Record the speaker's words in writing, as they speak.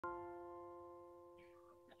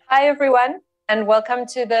Hi, everyone, and welcome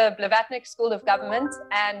to the Blavatnik School of Government.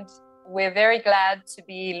 And we're very glad to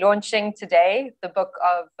be launching today the book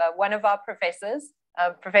of one of our professors,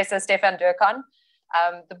 Professor Stefan Dercon.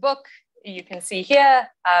 The book you can see here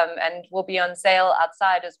and will be on sale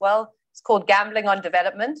outside as well. It's called Gambling on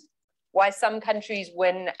Development: Why Some Countries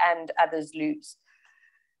Win and Others Lose.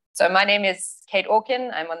 So my name is Kate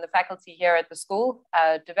Orkin. I'm on the faculty here at the school,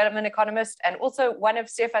 a development economist, and also one of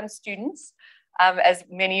Stefan's students, as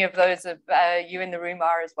many of those of you in the room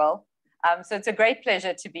are as well. So it's a great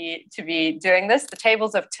pleasure to be doing this. The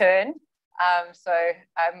tables have turned, so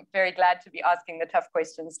I'm very glad to be asking the tough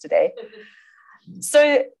questions today.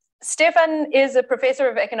 So Stefan is a professor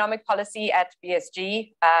of economic policy at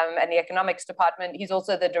BSG and the economics department. He's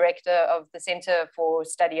also the director of the Center for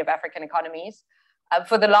Study of African Economies.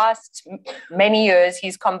 For the last many years,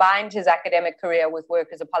 he's combined his academic career with work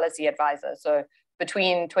as a policy advisor. So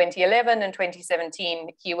between 2011 and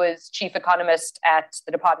 2017, he was chief economist at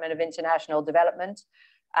the Department of International Development.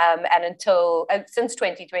 And since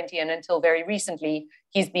 2020 and until very recently,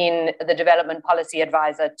 he's been the development policy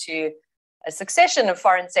advisor to a succession of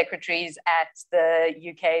foreign secretaries at the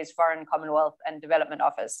UK's Foreign Commonwealth and Development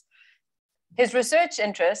Office. His research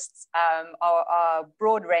interests are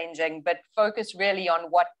broad-ranging, but focus really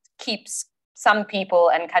on what keeps some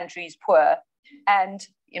people and countries poor. And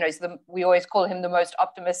we always call him the most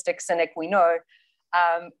optimistic cynic we know,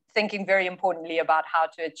 thinking very importantly about how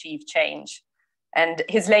to achieve change. And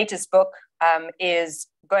his latest book is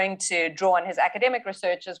going to draw on his academic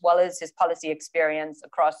research as well as his policy experience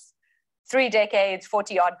across 3 decades,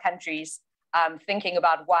 40-odd countries, thinking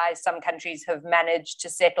about why some countries have managed to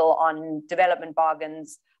settle on development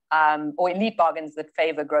bargains or elite bargains that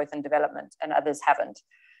favor growth and development, and others haven't.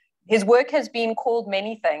 His work has been called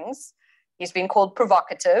many things. He's been called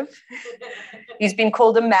provocative. He's been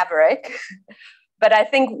called a maverick. But I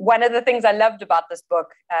think one of the things I loved about this book,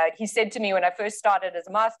 he said to me when I first started as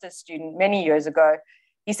a master's student many years ago,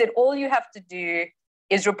 he said, all you have to do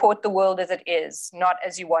is report the world as it is, not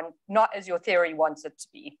as your theory wants it to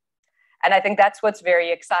be. And I think that's what's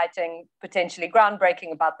very exciting, potentially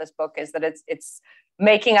groundbreaking about this book, is that it's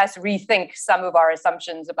making us rethink some of our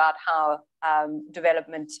assumptions about how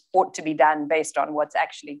development ought to be done based on what's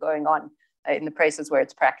actually going on in the places where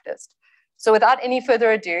it's practiced. So without any further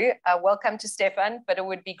ado, welcome to Stefan, but it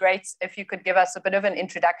would be great if you could give us a bit of an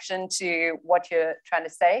introduction to what you're trying to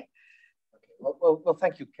say. Okay. Well,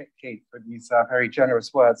 thank you, Kate, for these very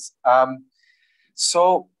generous words.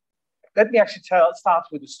 So let me actually start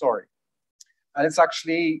with a story. And it's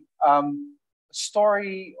actually a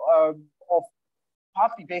story of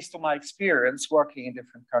partly based on my experience working in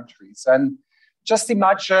different countries. And just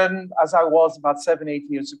imagine, as I was about 7, 8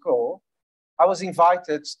 years ago, I was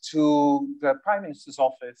invited to the Prime Minister's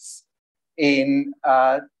office in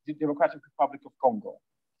the Democratic Republic of Congo.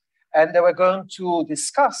 And they were going to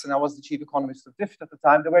discuss, and I was the chief economist of DFID at the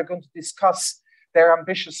time, they were going to discuss their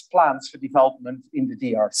ambitious plans for development in the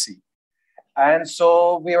DRC. And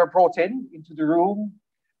so we were brought into the room,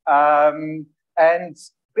 and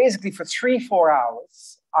basically for 3-4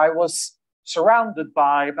 hours, I was surrounded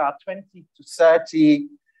by about 20 to 30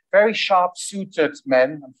 very sharp-suited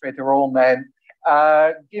men, I'm afraid they're all men,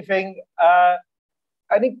 giving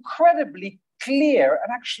an incredibly clear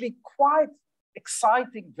and actually quite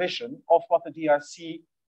exciting vision of what the DRC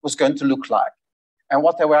was going to look like and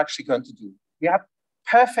what they were actually going to do. We had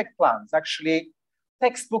perfect plans, actually,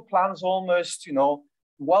 textbook plans almost,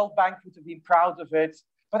 World Bank would have been proud of it,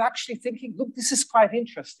 but actually thinking, look, this is quite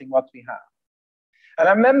interesting what we have. And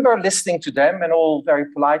I remember listening to them and all very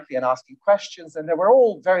politely and asking questions, and they were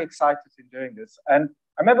all very excited in doing this. And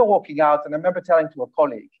I remember walking out and I remember telling to a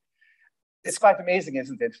colleague, it's quite amazing,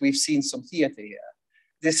 isn't it? We've seen some theater here.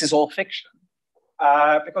 This is all fiction.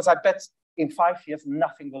 Because I bet in 5 years,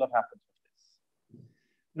 nothing will have happened with this.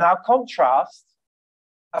 Now, contrast,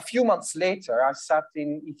 a few months later, I sat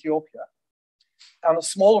in Ethiopia on a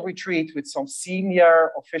small retreat with some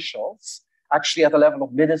senior officials, actually at the level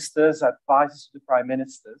of ministers, advisors to the prime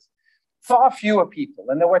ministers, far fewer people.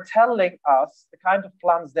 And they were telling us the kind of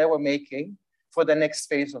plans they were making for the next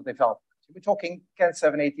phase of development. We're talking 10,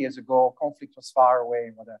 7, 8 years ago, conflict was far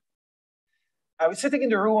away, whatever. I was sitting in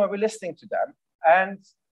the room and we're listening to them. And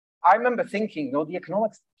I remember thinking, the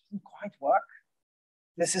economics didn't quite work.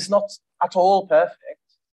 This is not at all perfect.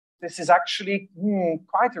 This is actually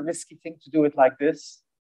quite a risky thing to do it like this.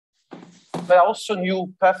 But I also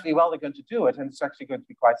knew perfectly well they're going to do it, and it's actually going to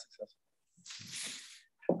be quite successful.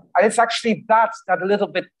 And it's actually that a little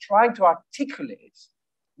bit trying to articulate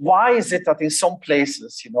why is it that in some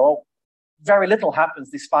places, very little happens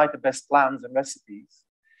despite the best plans and recipes.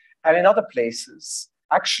 And in other places,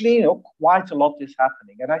 actually, quite a lot is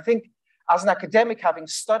happening. And I think as an academic, having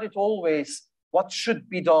studied always what should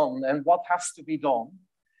be done and what has to be done,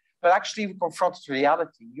 but actually confronted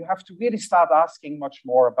reality, you have to really start asking much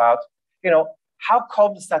more about, how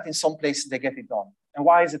comes that in some places they get it done? And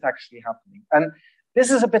why is it actually happening? And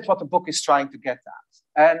this is a bit what the book is trying to get at.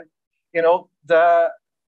 And,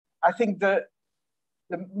 I think the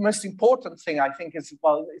most important thing, I think, is,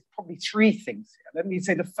 well, it's probably three things here. Let me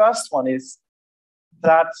say the first one is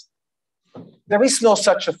that there is no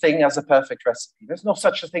such a thing as a perfect recipe. There's no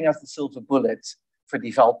such a thing as the silver bullet for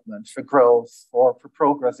development, for growth, or for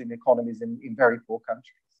progress in economies in very poor countries.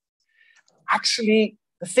 Actually,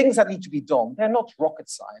 the things that need to be done, they're not rocket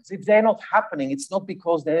science. If they're not happening, it's not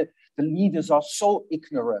because the leaders are so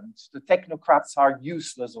ignorant, the technocrats are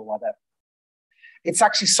useless or whatever. It's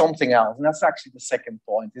actually something else. And that's actually the second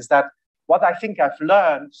point, is that what I think I've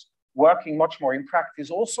learned working much more in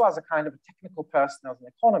practice, also as a kind of a technical person, as an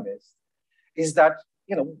economist, is that,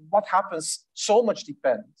 what happens so much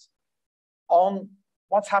depends on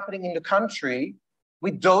what's happening in the country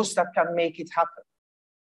with those that can make it happen.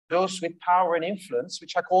 Those with power and influence,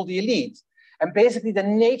 which I call the elite. And basically the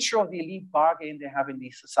nature of the elite bargain they have in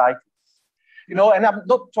these societies. And I'm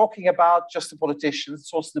not talking about just the politicians,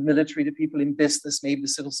 it's also the military, the people in business, maybe the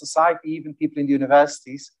civil society, even people in the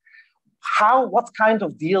universities. What kind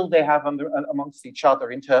of deal they have amongst each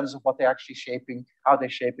other in terms of what they're actually shaping, how they're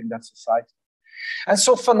shaping that society. And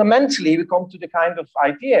so fundamentally, we come to the kind of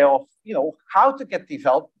idea of, how to get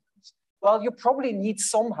development. Well, you probably need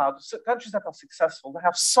somehow, countries that are successful, they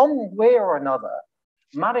have some way or another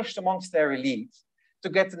managed amongst their elite to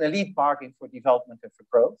get an elite bargain for development and for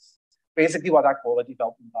growth. Basically what I call a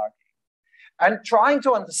development bargain. And trying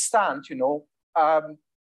to understand,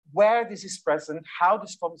 where this is present, how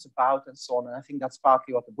this comes about, and so on. And I think that's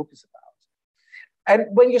partly what the book is about.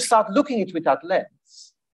 And when you start looking at it with that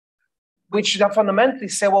lens, which then fundamentally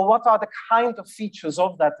say, well, what are the kind of features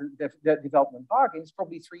of that development bargain? It's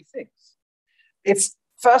probably three things. It's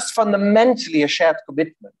first fundamentally a shared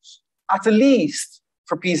commitment, at least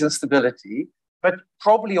for peace and stability, but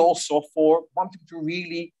probably also for wanting to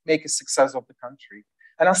really make a success of the country.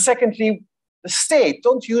 And then secondly, the state,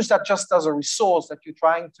 don't use that just as a resource that you're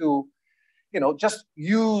trying to, just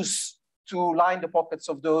use to line the pockets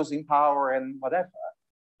of those in power and whatever,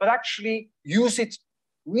 but actually use it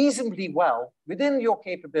reasonably well within your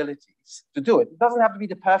capabilities to do it. It doesn't have to be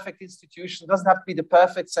the perfect institution, it doesn't have to be the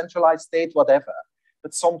perfect centralized state, whatever,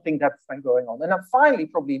 but something that's then going on. And then finally,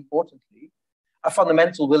 probably importantly, a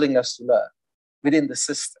fundamental willingness to learn within the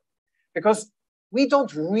system. Because we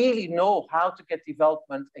don't really know how to get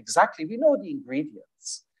development exactly. We know the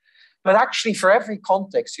ingredients. But actually, for every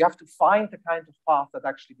context, you have to find the kind of path that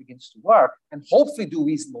actually begins to work and hopefully do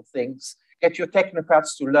reasonable things, get your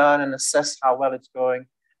technocrats to learn and assess how well it's going,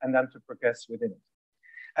 and then to progress within it.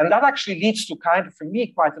 And that actually leads to kind of, for me,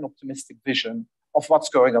 quite an optimistic vision of what's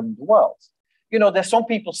going on in the world. There's some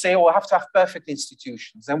people say, oh, we'll have to have perfect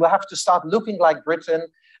institutions and we'll have to start looking like Britain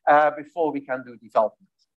before we can do development.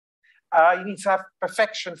 You need to have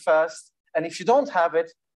perfection first. And if you don't have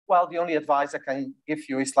it, well, the only advice I can give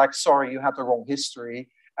you is like, sorry, you had the wrong history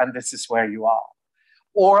and this is where you are.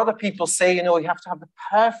 Or other people say, you have to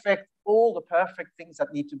have all the perfect things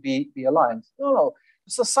that need to be aligned. No.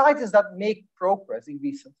 The societies that make progress in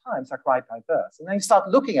recent times are quite diverse. And then you start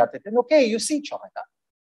looking at it and okay, you see China.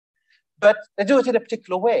 But they do it in a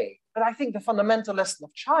particular way. But I think the fundamental lesson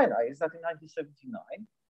of China is that in 1979,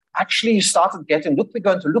 actually you started getting, we're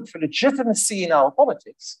going to look for legitimacy in our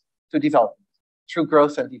politics to development, through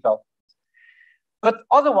growth and development. But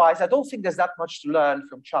otherwise, I don't think there's that much to learn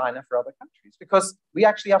from China for other countries, because we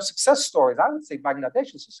actually have success stories. I would say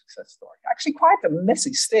Bangladesh is a success story. Actually quite a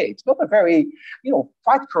messy state, not a very,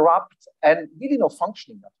 quite corrupt and really not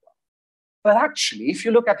functioning that well. But actually, if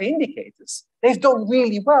you look at the indicators, they've done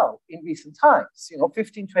really well in recent times.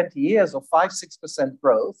 15, 20 years of 5-6%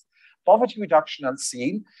 growth, poverty reduction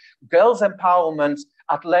unseen, girls' empowerment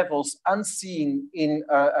at levels unseen in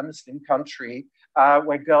a Muslim country,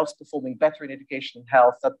 where girls performing better in education and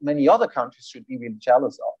health that many other countries should be really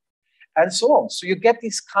jealous of, and so on. So you get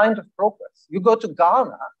this kind of progress. You go to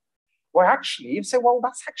Ghana, where actually you say, well,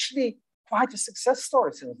 that's actually quite a success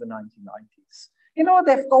story since the 1990s.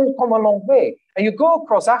 They've come a long way. And you go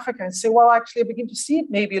across Africa and say, well, actually, I begin to see it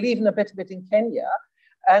maybe even a bit in Kenya.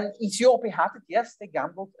 And Ethiopia had it, yes, they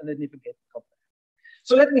gambled and they never get got there.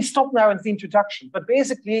 So let me stop now in the introduction. But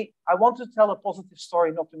basically, I want to tell a positive story,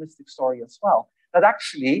 an optimistic story as well. That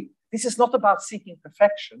actually, this is not about seeking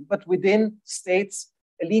perfection, but within states,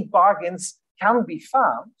 elite bargains can be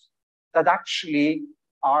found that actually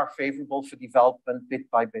are favorable for development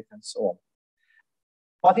bit by bit and so on.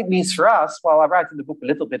 What it means for us, well, I write in the book a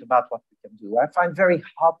little bit about what we can do. I find very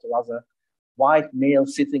hard to, as a white male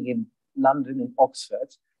sitting in London and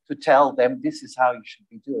Oxford, to tell them this is how you should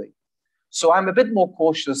be doing. So I'm a bit more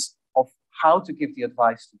cautious of how to give the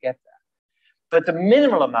advice to get there. But the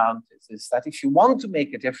minimal amount is that if you want to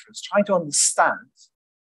make a difference, try to understand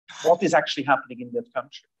what is actually happening in that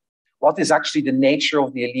country. What is actually the nature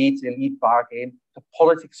of the elite bargain, the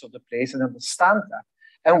politics of the place, and understand that.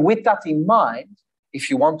 And with that in mind, if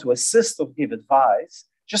you want to assist or give advice,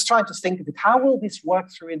 just trying to think of it, how will this work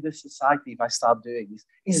through in this society if I start doing this?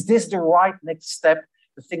 Is this the right next step,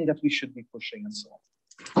 the thing that we should be pushing and so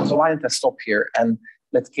on? So why don't I stop here and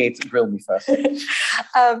let Kate grill me first?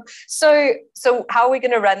 So how are we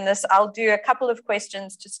going to run this? I'll do a couple of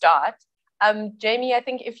questions to start. Jamie, I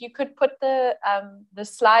think if you could put the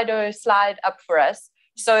Slido slide up for us.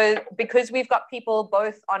 So because we've got people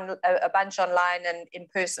both on a bunch online and in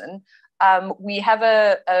person, we have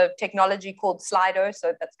a technology called Slido,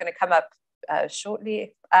 so that's going to come up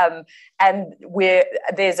shortly. And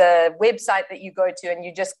there's a website that you go to and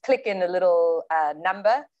you just click in a little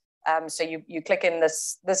number. So you click in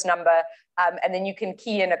this number and then you can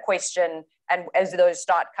key in a question. And as those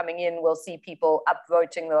start coming in, we'll see people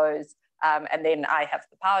upvoting those. And then I have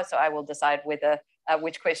the power, so I will decide whether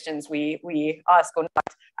which questions we ask or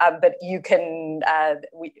not. But you can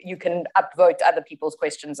upvote other people's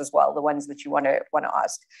questions as well, the ones that you want to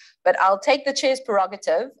ask. But I'll take the chair's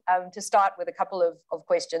prerogative to start with a couple of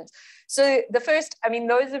questions. So the first, I mean,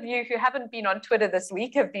 those of you who haven't been on Twitter this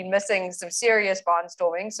week have been missing some serious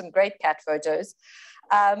barnstorming, some great cat photos.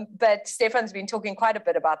 But Stefan's been talking quite a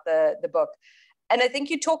bit about the book. And I think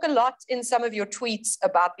you talk a lot in some of your tweets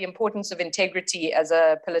about the importance of integrity as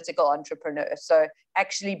a political entrepreneur. So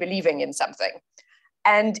actually believing in something.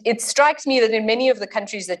 And it strikes me that in many of the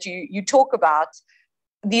countries that you talk about,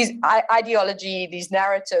 these ideology, these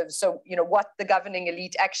narratives, so what the governing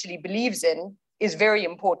elite actually believes in is very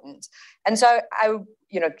important. And so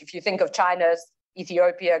if you think of China,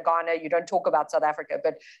 Ethiopia, Ghana, you don't talk about South Africa,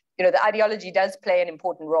 but the ideology does play an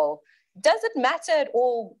important role. Does it matter at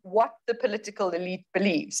all what the political elite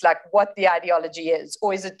believes, like what the ideology is,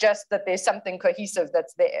 or is it just that there's something cohesive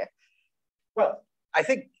that's there? Well, I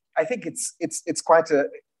think it's quite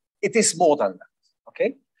it is more than that.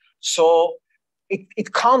 Okay, so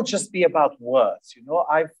it can't just be about words.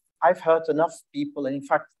 I've heard enough people, and in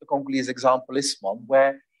fact, the Congolese example is one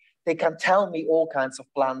where they can tell me all kinds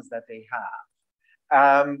of plans that they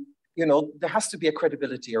have. There has to be a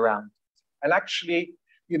credibility around it, and actually.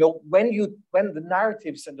 When the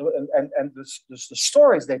narratives and the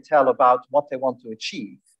stories they tell about what they want to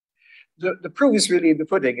achieve, the proof is really in the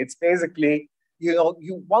pudding. It's basically,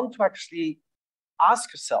 you want to actually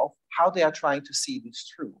ask yourself how they are trying to see this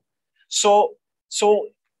through. So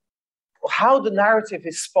how the narrative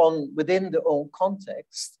is spun within the own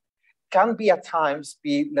context can be at times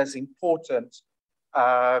be less important.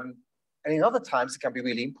 And in other times, it can be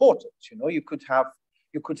really important.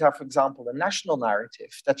 You could have, for example, a national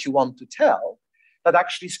narrative that you want to tell that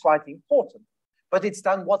actually is quite important, but it's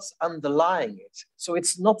then what's underlying it. So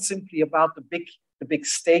it's not simply about the big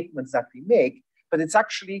statements that we make, but it's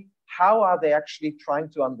actually how are they actually trying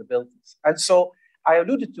to underbuild this. And so I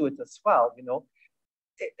alluded to it as well.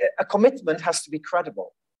 A commitment has to be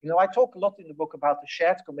credible. I talk a lot in the book about the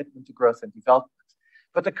shared commitment to growth and development,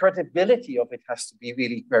 but the credibility of it has to be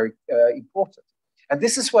really very important. And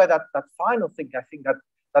this is where that final thing, I think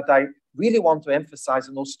that I really want to emphasize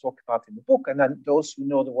and also talk about in the book. And then those who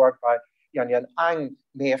know the work by Yan Ang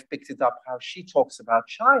may have picked it up, how she talks about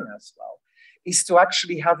China as well, is to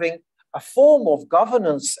actually having a form of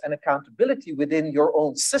governance and accountability within your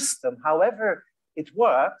own system, however it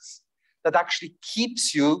works, that actually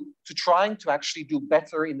keeps you to trying to actually do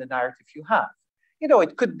better in the narrative you have.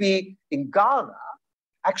 It could be in Ghana.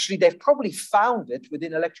 Actually, they've probably found it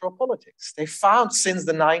within electoral politics. They found since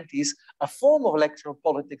the 90s a form of electoral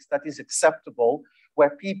politics that is acceptable,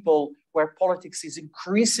 where politics is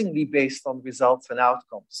increasingly based on results and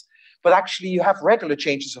outcomes. But actually, you have regular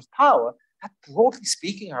changes of power that, broadly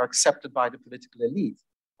speaking, are accepted by the political elite.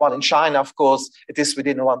 While in China, of course, it is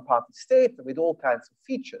within a one-party state with all kinds of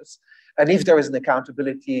features. And if there is an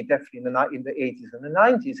accountability, definitely in the 80s and the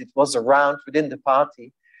 90s, it was around within the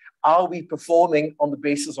party. Are we performing on the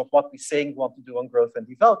basis of what we're saying we want to do on growth and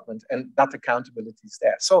development? And that accountability is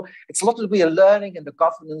there. So it's a lot to be a learning in the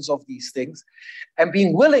governance of these things and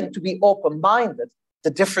being willing to be open-minded,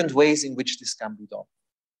 the different ways in which this can be done.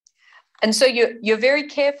 And so you're very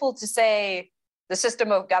careful to say the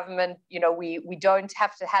system of government, we don't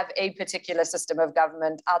have to have a particular system of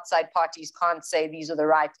government. Outside parties can't say these are the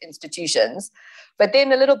right institutions. But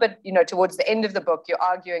then a little bit, towards the end of the book, you're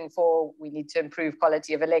arguing for we need to improve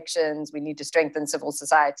quality of elections, we need to strengthen civil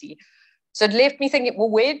society. So it left me thinking, well,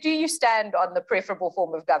 where do you stand on the preferable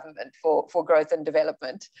form of government for growth and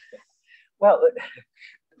development? Well,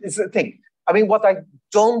 it's the thing. I mean, what I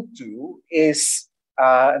don't do is,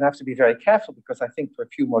 and I have to be very careful because I think for a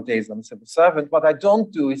few more days I'm a civil servant, what I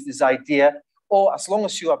don't do is this idea, as long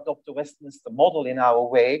as you adopt the Westminster model in our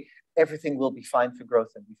way, everything will be fine for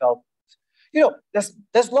growth and development.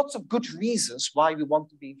 There's lots of good reasons why we want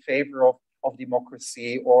to be in favor of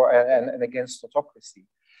democracy and against autocracy.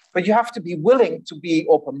 But you have to be willing to be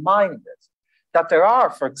open-minded that there are,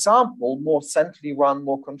 for example, more centrally run,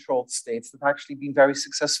 more controlled states that have actually been very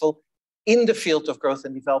successful in the field of growth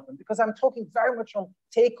and development, because I'm talking very much on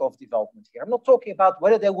takeoff development here. I'm not talking about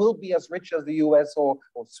whether there will be as rich as the US or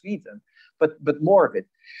Sweden, but more of it.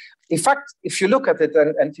 In fact, if you look at it,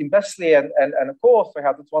 and Tim Besley and a co-author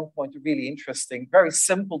had at one point a really interesting, very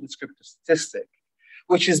simple descriptive statistic,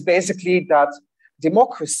 which is basically that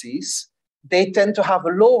democracies, they tend to have a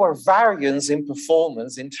lower variance in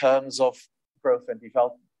performance in terms of growth and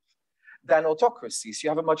development than autocracies. You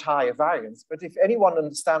have a much higher variance. But if anyone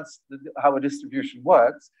understands how a distribution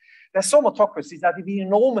works, there's some autocracies that have been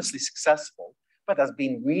enormously successful, but there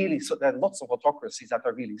are lots of autocracies that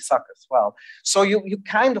are really suck as well. So you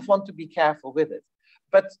kind of want to be careful with it.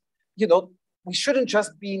 But, we shouldn't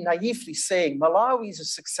just be naively saying Malawi is a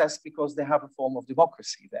success because they have a form of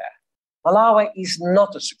democracy there. Malawi is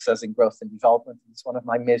not a success in growth and development. It's one of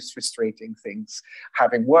my most frustrating things,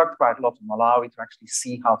 having worked quite a lot in Malawi to actually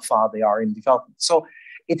see how far they are in development. So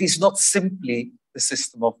it is not simply the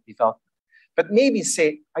system of development. But maybe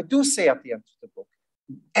I do say at the end of the book,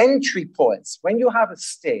 entry points, when you have a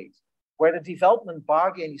state where the development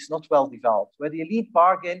bargain is not well developed, where the elite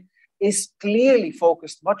bargain is clearly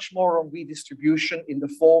focused much more on redistribution in the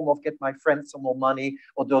form of get my friends some more money,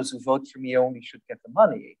 or those who vote for me only should get the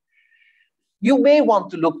money. You may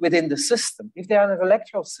want to look within the system. If they are an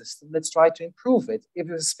electoral system, let's try to improve it. If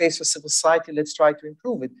there's a space for civil society, let's try to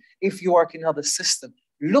improve it. If you work in another system,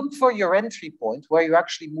 look for your entry point where you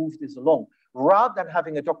actually move this along, rather than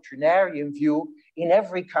having a doctrinarian view, in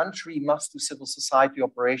every country must do civil society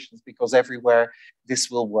operations because everywhere this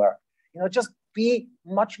will work. Just be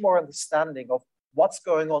much more understanding of what's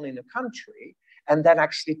going on in a country and then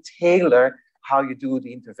actually tailor how you do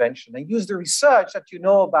the intervention and use the research that you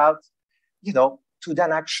know about, to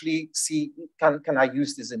then actually see, can I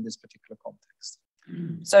use this in this particular context?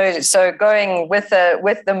 So going with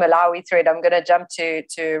the Malawi thread, I'm going to jump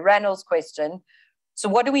to Ranel's question. So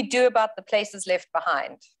what do we do about the places left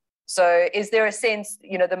behind? So is there a sense,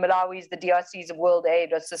 the Malawis, the DRCs of world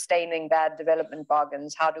aid are sustaining bad development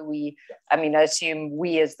bargains? How do we, I assume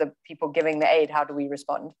we as the people giving the aid, how do we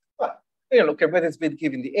respond? Well, look at whether it's been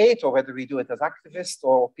given the aid or whether we do it as activists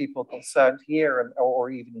or people concerned here or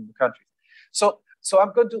even in the country. So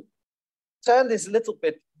I'm going to turn this a little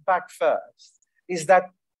bit back first, is that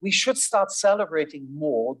we should start celebrating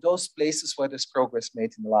more those places where there's progress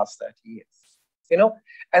made in the last 30 years.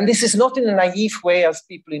 And this is not in a naive way, as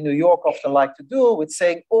people in New York often like to do, with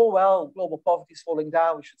saying, oh, well, global poverty is falling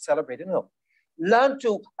down, we should celebrate it. No. Learn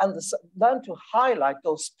to highlight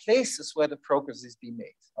those places where the progress is being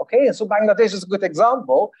made. Okay, and so Bangladesh is a good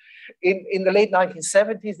example. In the late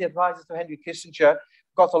 1970s, the advisor to Henry Kissinger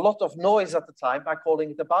got a lot of noise at the time by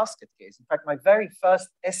calling it a basket case. In fact, my very first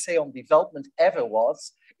essay on development ever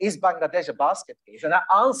was, is Bangladesh a basket case? And I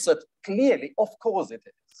answered clearly, of course it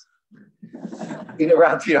is, in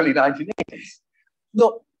around the early 1980s.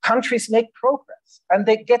 No, countries make progress and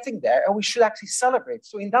they're getting there and we should actually celebrate.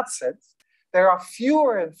 So in that sense, there are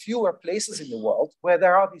fewer and fewer places in the world where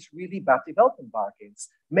there are these really bad development bargains.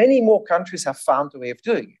 Many more countries have found a way of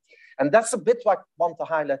doing it. And that's a bit what I want to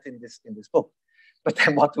highlight in this book. But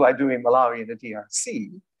then what do I do in Malawi and the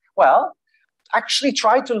DRC? Well, actually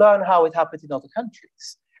try to learn how it happened in other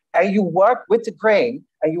countries. And you work with the grain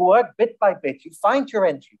and you work bit by bit. You find your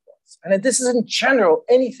entry points. And this is in general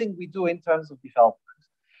anything we do in terms of development.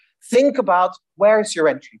 Think about where is your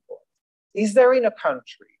entry point? Is there in a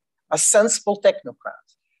country a sensible technocrat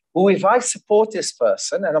who, if I support this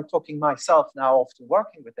person, and I'm talking myself now often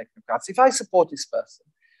working with technocrats, if I support this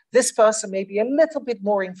person may be a little bit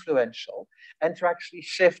more influential and to actually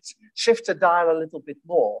shift the dial a little bit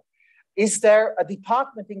more. Is there a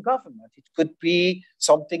department in government? It could be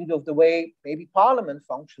something of the way maybe Parliament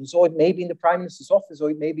functions, or it may be in the Prime Minister's office,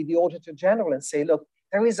 or it may be the Auditor General, and say, look,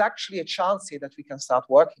 there is actually a chance here that we can start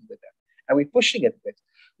working with them. And we're pushing it a bit.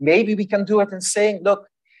 Maybe we can do it in saying, look,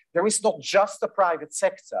 there is not just a private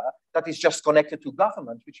sector that is just connected to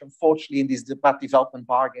government, which unfortunately in these development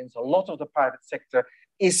bargains, a lot of the private sector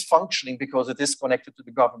is functioning because it is connected to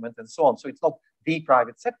the government and so on. So it's not the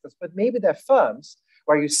private sectors, but maybe there are firms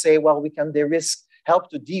where you say, well, we can help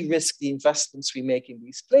to de-risk the investments we make in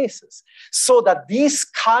these places, so that these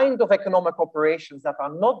kind of economic operations that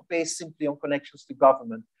are not based simply on connections to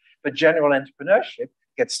government, but general entrepreneurship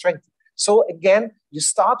get strengthened. So again, you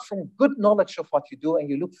start from good knowledge of what you do and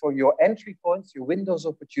you look for your entry points, your windows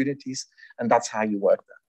of opportunities, and that's how you work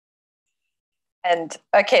there. And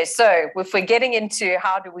okay, so if we're getting into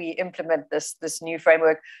how do we implement this new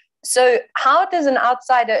framework, so how does an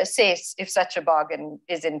outsider assess if such a bargain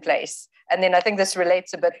is in place? And then I think this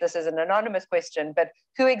relates a bit, this is an anonymous question, but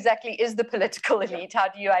who exactly is the political elite? How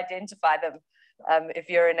do you identify them if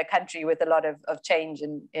you're in a country with a lot of change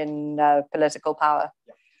in political power?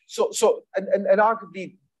 Yeah. So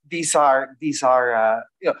arguably these are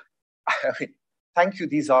thank you.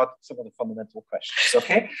 These are some of the fundamental questions.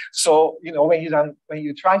 Okay, so when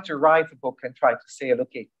you try to write a book and try to say,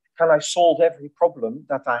 okay, can I solve every problem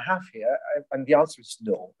that I have here? And the answer is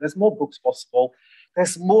no. There's more books possible.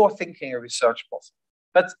 There's more thinking and research possible.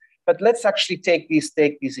 But let's actually take these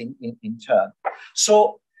in turn.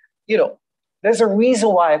 So there's a reason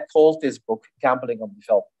why I called this book "Gambling on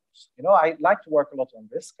Development." I like to work a lot on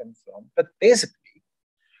risk and so on. But basically,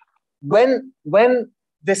 when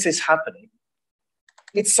this is happening,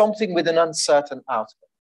 it's something with an uncertain outcome.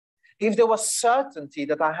 If there was certainty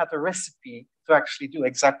that I had a recipe to actually do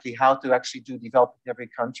exactly how to actually do development in every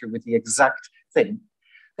country with the exact thing,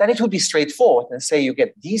 then it would be straightforward and say you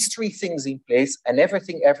get these 3 things in place and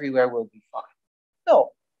everything everywhere will be fine.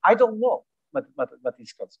 No, I don't know what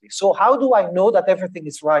these got to be. So how do I know that everything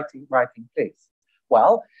is right in place?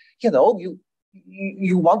 Well,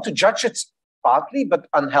 you want to judge it partly, but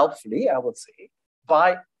unhelpfully, I would say,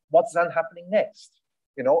 by what's then happening next.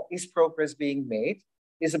 Is progress being made?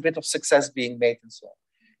 Is a bit of success being made and so on?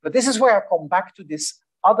 But this is where I come back to the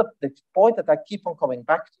point that I keep on coming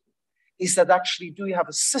back to, is that actually, do you have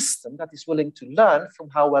a system that is willing to learn from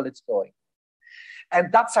how well it's going? And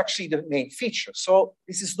that's actually the main feature. So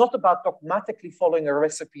this is not about dogmatically following a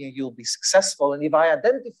recipe and you'll be successful. And if I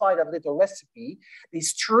identify that little recipe,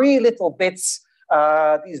 these 3 little bits,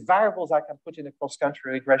 these variables I can put in a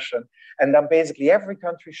cross-country regression, and then basically every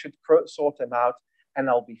country should sort them out and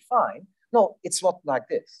I'll be fine. No, it's not like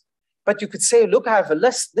this. But you could say, look, I have a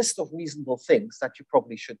list of reasonable things that you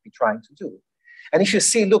probably should be trying to do. And if you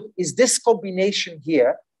see, look, is this combination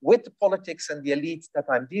here with the politics and the elite that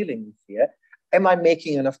I'm dealing with here, am I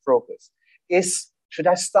making enough progress? Should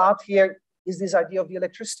I start here? Is this idea of the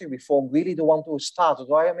electricity reform really the one to start?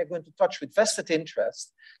 Or am I going to touch with vested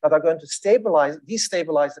interests that are going to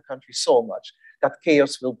destabilize the country so much that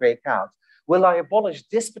chaos will break out? Will I abolish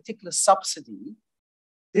this particular subsidy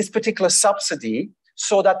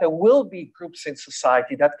so that there will be groups in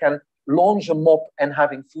society that can launch a mob and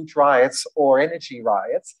having food riots or energy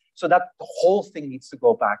riots, so that the whole thing needs to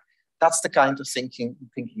go back? That's the kind of thinking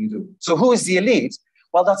you do. So who is the elite?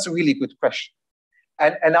 Well, that's a really good question.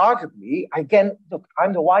 And arguably, again, look,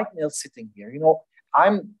 I'm the white male sitting here.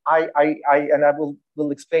 And I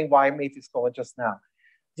will explain why I made this comment just now.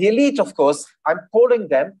 The elite, of course, I'm calling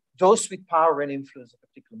them those with power and influence at a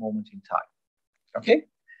particular moment in time. Okay?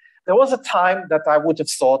 There was a time that I would have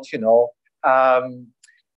thought,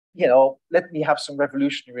 let me have some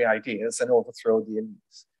revolutionary ideas and overthrow the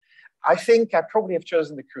elites. I think I probably have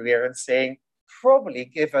chosen the career in saying, probably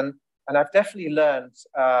given, and I've definitely learned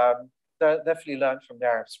from the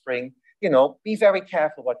Arab Spring, be very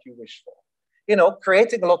careful what you wish for.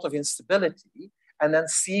 Creating a lot of instability and then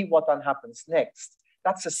see what then happens next.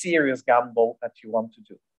 That's a serious gamble that you want to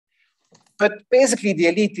do. But basically, the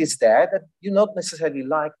elite is there that you not necessarily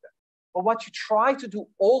like them. But what you try to do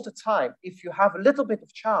all the time, if you have a little bit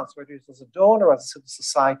of chance, whether it's as a donor or as a civil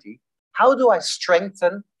society, how do I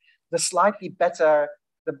strengthen the slightly better,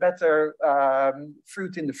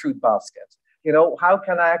 fruit in the fruit basket? How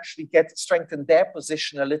can I actually strengthen their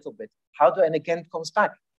position a little bit? And again, it comes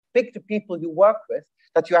back. Pick the people you work with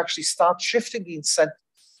that you actually start shifting the incentives.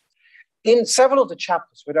 In several of the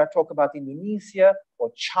chapters, whether I talk about Indonesia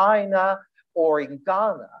or China or in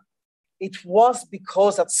Ghana, it was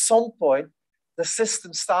because at some point the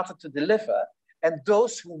system started to deliver and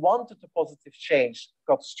those who wanted a positive change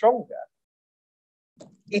got stronger.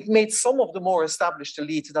 It made some of the more established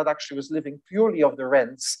elite that actually was living purely of the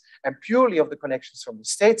rents and purely of the connections from the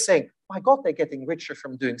state saying, my God, they're getting richer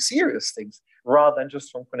from doing serious things rather than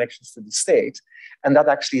just from connections to the state. And that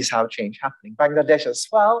actually is how change happening. Bangladesh as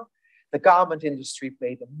well, the garment industry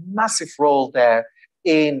played a massive role there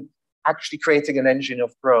in actually creating an engine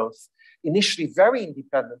of growth, initially very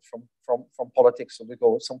independent from politics or the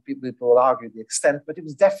goal. Some people will argue the extent, but it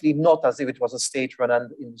was definitely not as if it was a state-run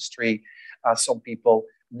industry, as some people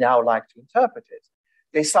now like to interpret it.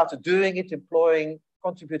 They started doing it,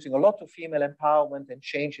 contributing a lot to female empowerment and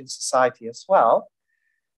change in society as well.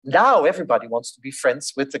 Now everybody wants to be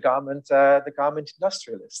friends with the garment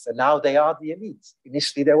industrialists, and now they are the elite.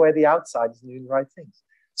 Initially, they were the outsiders doing the right things.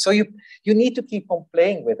 So you need to keep on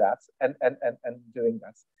playing with that and doing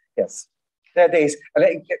that. Yes, there are days.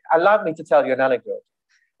 Allow me to tell you an anecdote.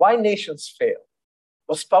 Why Nations Fail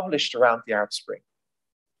was published around the Arab Spring.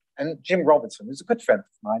 And Jim Robinson, who's a good friend of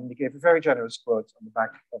mine, he gave a very generous quote on the back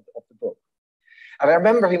of the book. And I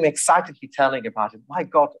remember him excitedly telling about it. My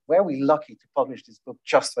God, were we lucky to publish this book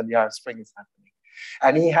just when the Arab Spring is happening.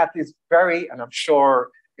 And he had this and I'm sure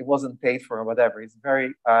it wasn't paid for or whatever, he's a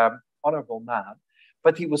very honorable man,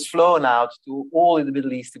 but he was flown out to all in the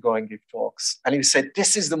Middle East to go and give talks. And he said,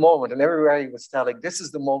 this is the moment. And everywhere he was telling, this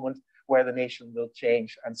is the moment where the nation will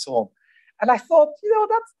change and so on. And I thought,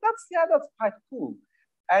 that's quite cool.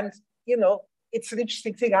 And, it's an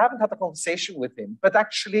interesting thing. I haven't had a conversation with him, but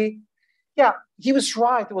actually, yeah, he was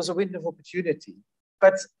right. There was a window of opportunity.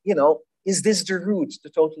 But, is this the root, the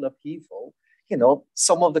total upheaval?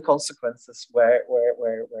 Some of the consequences were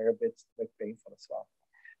a bit painful as well.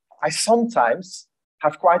 I sometimes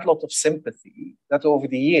have quite a lot of sympathy that over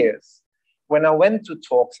the years, when I went to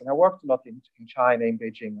talks, and I worked a lot in China, in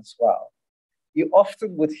Beijing as well, you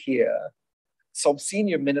often would hear some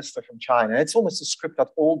senior minister from China. It's almost a script that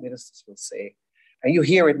all ministers will say. And you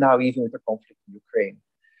hear it now even with the conflict in Ukraine.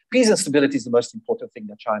 Peace and stability is the most important thing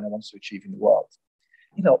that China wants to achieve in the world.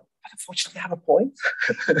 But unfortunately, I have a point.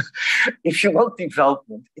 If you want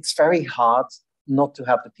development, it's very hard not to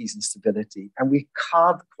have the peace and stability. And we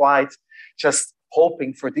can't quite just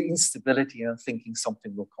hoping for the instability and thinking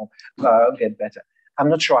something will get better. I'm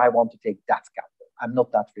not sure I want to take that gamble. I'm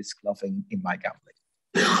not that risk-loving in my gambling.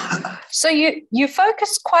 So you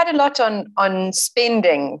focus quite a lot on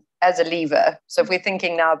spending as a lever. So if we're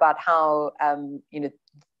thinking now about how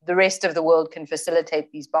the rest of the world can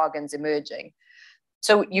facilitate these bargains emerging.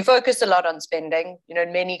 So you focus a lot on spending.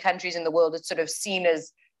 In many countries in the world, it's sort of seen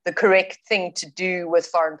as the correct thing to do with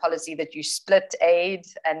foreign policy, that you split aid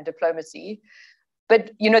and diplomacy.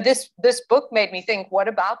 But this book made me think, what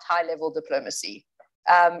about high-level diplomacy?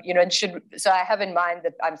 So I have in mind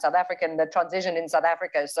that I'm South African, the transition in South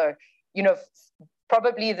Africa. So,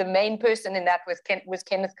 probably the main person in that was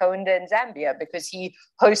Kenneth Kaunda in Zambia, because he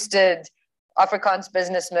hosted Afrikaans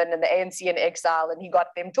businessmen and the ANC in exile, and he got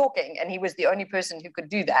them talking, and he was the only person who could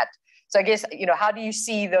do that. So I guess, how do you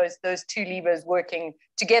see those two levers working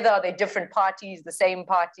together? Are they different parties, the same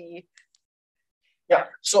party? Yeah,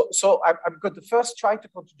 so I'm going to first try to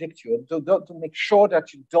contradict you and to make sure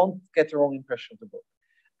that you don't get the wrong impression of the book.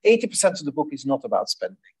 80% of the book is not about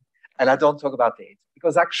spending, and I don't talk about aid,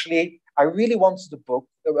 because actually I really wanted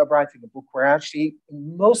writing a book where actually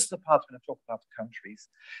in most of the part when I talk about the countries,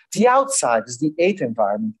 the outside is the aid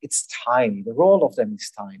environment. It's tiny. The role of them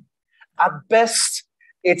is tiny. At best,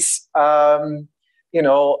 it's I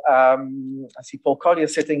see Paul Collier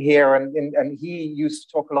sitting here, and he used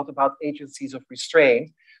to talk a lot about agencies of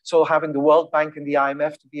restraint. So having the World Bank and the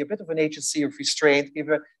IMF to be a bit of an agency of restraint, give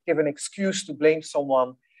an excuse to blame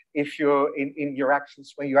someone if you're in your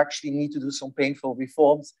actions when you actually need to do some painful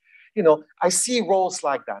reforms. I see roles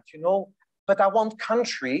like that, but I want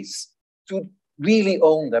countries to really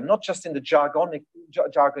own them, not just in the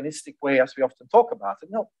jargonistic way as we often talk about it.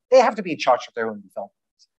 No, they have to be in charge of their own development.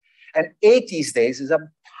 And aid these days is a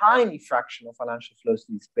tiny fraction of financial flows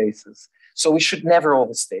to these places. So we should never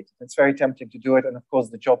overstate it. It's very tempting to do it. And of course,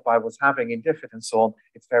 the job I was having in DFID and so on,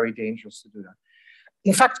 it's very dangerous to do that.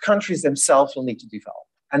 In fact, countries themselves will need to develop.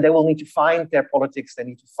 And they will need to find their politics. They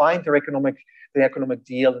need to find the economic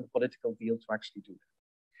deal and the political deal to actually do that.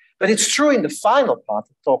 But it's true in the final part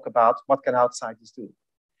to talk about what can outsiders do.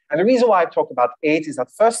 And the reason why I talk about aid is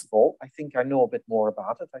that, first of all, I think I know a bit more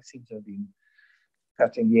about it. I seem to have been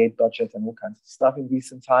cutting the aid budget and all kinds of stuff in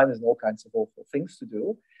recent times and all kinds of awful things to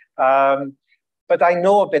do. But I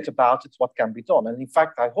know a bit about it, what can be done. And in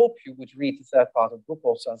fact, I hope you would read the third part of the book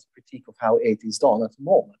also as a critique of how aid is done at the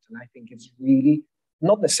moment. And I think it's really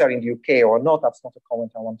not necessarily in the UK or not, that's not a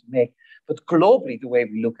comment I want to make, but globally, the way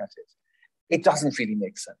we look at it, it doesn't really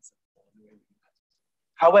make sense.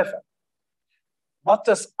 However, what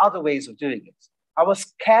does other ways of doing it? I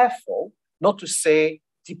was careful not to say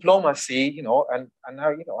diplomacy, and now,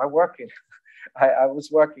 I was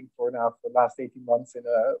working for the last 18 months in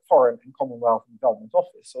a foreign and Commonwealth and Development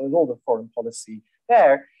Office. So with all the foreign policy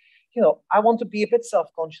there, I want to be a bit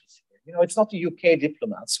self-conscious here. You know, it's not the UK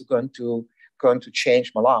diplomats who are going to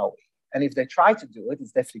change Malawi. And if they try to do it,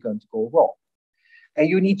 it's definitely going to go wrong. And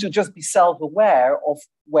you need to just be self-aware of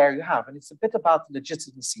where you have. And it's a bit about the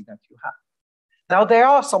legitimacy that you have. Now, there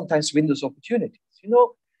are sometimes windows of opportunities. You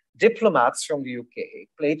know, diplomats from the UK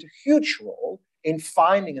played a huge role in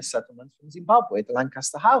finding a settlement from Zimbabwe, the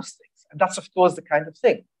Lancaster House things. And that's, of course, the kind of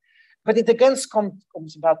thing. But it again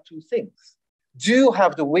comes about two things. Do you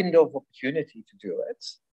have the window of opportunity to do it?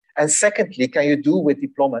 And secondly, can you do with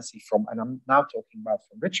diplomacy from, and I'm now talking about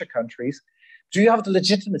from richer countries, do you have the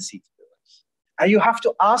legitimacy to do it? And you have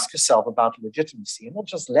to ask yourself about legitimacy and not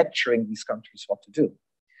just lecturing these countries what to do.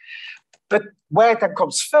 But where it then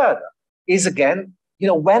comes further is, again, you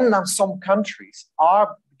know, when some countries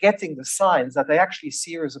are getting the signs that they're actually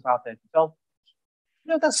serious about their development,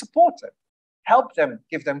 you know, then support them, help them,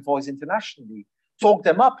 give them voice internationally, talk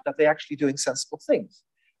them up that they're actually doing sensible things,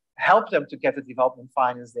 help them to get the development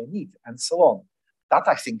finance they need, and so on. That,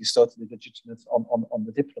 I think, is totally legitimate on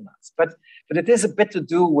the diplomats. But it is a bit to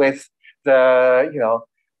do with the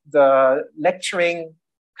lecturing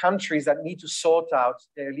countries that need to sort out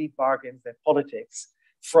their elite bargains, their politics,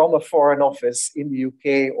 from a foreign office in the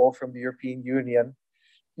UK or from the European Union.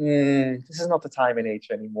 This is not the time and age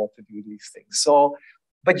anymore to do these things. So,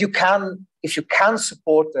 but you can, if you can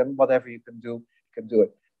support them, whatever you can do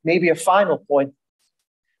it. Maybe a final point.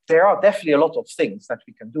 There are definitely a lot of things that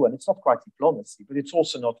we can do, and it's not quite diplomacy, but it's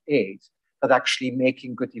also not aid, but actually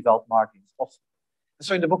making good developed markets possible. And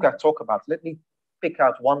so in the book I talk about, let me pick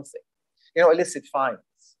out one thing, you know, illicit finance.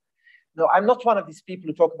 No, I'm not one of these people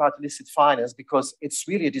who talk about illicit finance because it's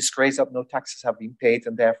really a disgrace that no taxes have been paid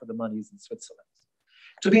and therefore the money is in Switzerland.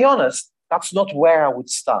 To be honest, that's not where I would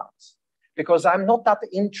start, because I'm not that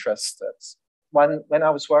interested when I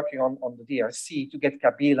was working on the DRC to get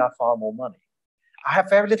Kabila far more money. I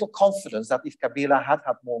have very little confidence that if Kabila had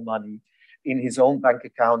had more money in his own bank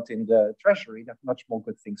account in the treasury, that much more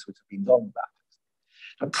good things would have been done about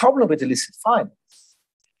it. The problem with illicit finance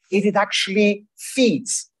is it actually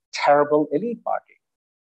feeds terrible elite bargaining.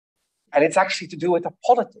 And it's actually to do with the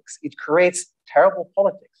politics. It creates terrible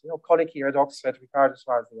politics. You know, a colleague here at Oxford, Ricardo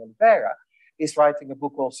Soares de Oliveira, is writing a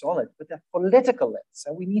book also on it, but they're political lens.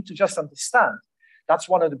 And we need to just understand that's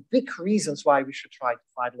one of the big reasons why we should try to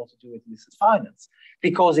find a lot to do with illicit finance,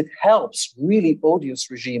 because it helps really odious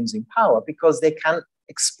regimes in power, because they can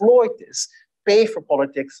exploit this, pay for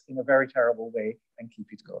politics in a very terrible way, and keep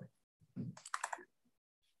it going.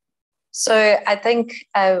 So I think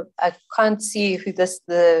I can't see who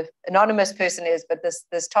the anonymous person is, but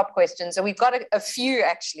this top question. So we've got a few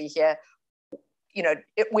actually here. You know,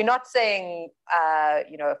 we're not saying,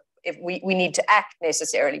 you know, if we need to act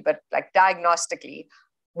necessarily, but like diagnostically,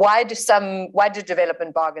 why do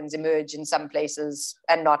development bargains emerge in some places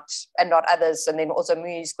and not others? And then also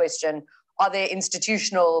Mui's question, are there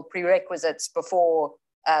institutional prerequisites before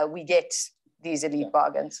we get these elite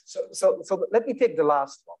bargains? So let me take the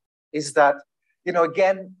last one, is that, you know,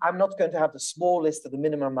 again, I'm not going to have the small list of the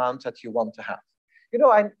minimum amount that you want to have. You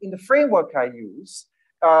know, in the framework I use,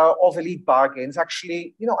 of elite bargains,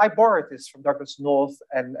 actually, you know, I borrowed this from Douglas North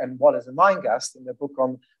and Wallace and Weingast in the book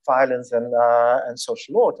on violence and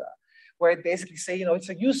social order, where it basically say, you know, it's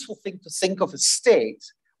a useful thing to think of a state.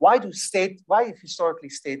 Why historically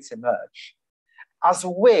states emerge? As a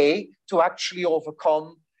way to actually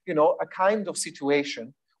overcome, you know, a kind of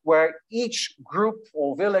situation where each group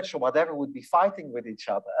or village or whatever would be fighting with each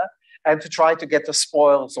other and to try to get the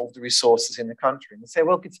spoils of the resources in the country. And say,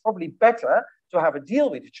 well, it's probably better to have a deal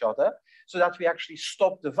with each other so that we actually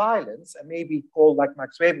stop the violence and maybe call, like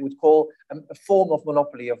Max Weber would call, a form of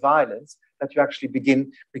monopoly of violence, that you actually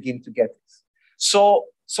begin to get this. So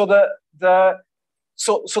the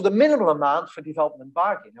minimum amount for development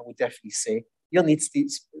bargain, I would definitely say, you'll need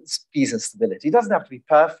peace and stability. It doesn't have to be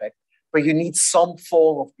perfect, but you need some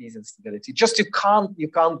form of peace and stability. Just you can't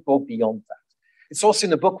go beyond that. It's also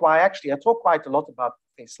in the book why I talk quite a lot about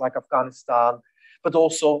things like Afghanistan, but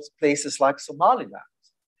also places like Somaliland,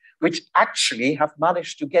 which actually have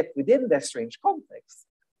managed to get within their strange context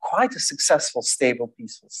quite a successful, stable,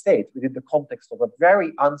 peaceful state within the context of a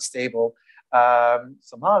very unstable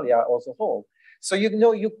Somalia as a whole. So, you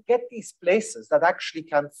know, you get these places that actually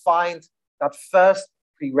can find that first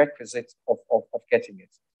prerequisite of getting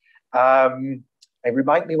it. And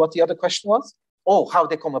remind me what the other question was? Oh, how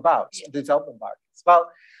they come about, the development bargains.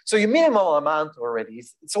 Well, so your minimum amount already,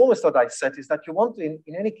 it's almost what I said, is that you want to,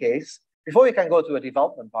 in any case, before you can go to a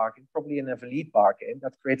development bargain, probably an elite bargain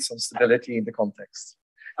that creates some stability in the context.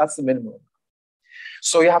 That's the minimum.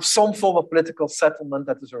 So you have some form of political settlement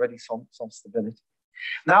that is already some stability.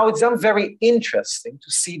 Now, it's then very interesting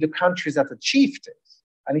to see the countries that achieved it.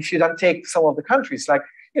 And if you then take some of the countries, like,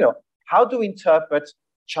 how do we interpret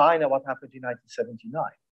China, what happened in 1979?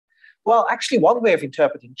 Well, actually, one way of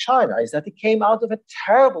interpreting China is that it came out of a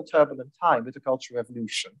terrible, turbulent time with the Cultural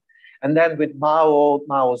Revolution. And then with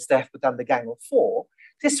Mao's death, but then the Gang of Four,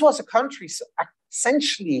 this was a country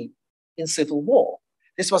essentially in civil war.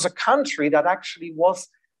 This was a country that actually was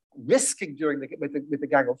risking with the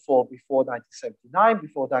Gang of Four before 1979,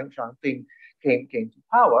 before Deng Xiaoping came to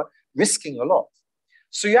power, risking a lot.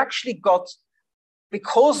 So you actually got,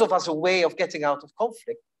 because of as a way of getting out of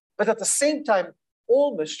conflict, but at the same time,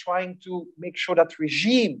 almost trying to make sure that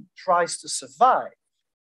regime tries to survive,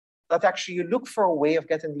 that actually you look for a way of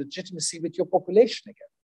getting legitimacy with your population again.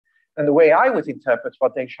 And the way I would interpret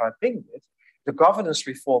what Deng Xiaoping did, the governance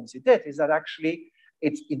reforms he did, is that actually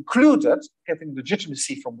it included getting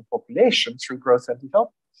legitimacy from the population through growth and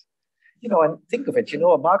development. And think of it,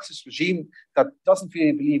 a Marxist regime that doesn't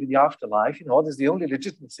really believe in the afterlife, there's the only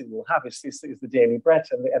legitimacy we'll have is the daily bread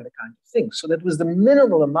and the kind of thing. So that was the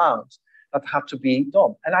minimal amount that had to be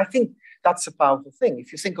done. And I think that's a powerful thing.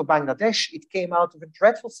 If you think of Bangladesh, it came out of a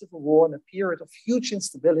dreadful civil war and a period of huge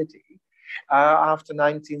instability after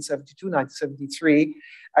 1972, 1973.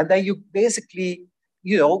 And then you basically,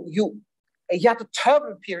 you had a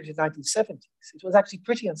turbulent period in the 1970s. It was actually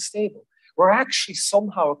pretty unstable, where actually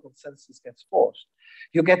somehow a consensus gets forged.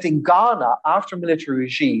 You get in Ghana, after military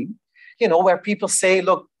regime, where people say,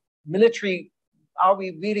 look, military, are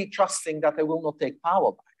we really trusting that they will not take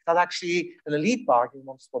power back? That actually an elite bargain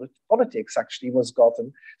amongst politics actually was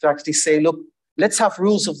gotten to actually say, look, let's have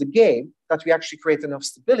rules of the game that we actually create enough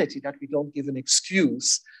stability that we don't give an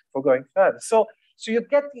excuse for going further. So you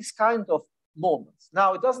get these kind of moments.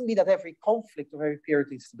 Now, it doesn't mean that every conflict or every period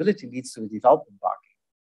of instability leads to a development bargain,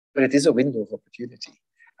 but it is a window of opportunity.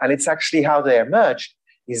 And it's actually how they emerge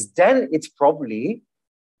is then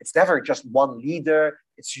it's never just one leader.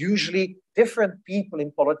 It's usually different people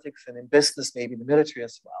in politics and in business, maybe in the military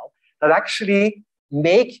as well, that actually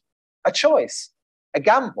make a choice, a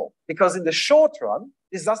gamble. Because in the short run,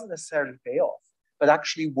 this doesn't necessarily pay off, but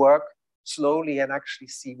actually work slowly and actually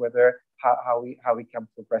see how we can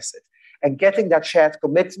progress it. And getting that shared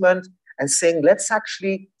commitment and saying, let's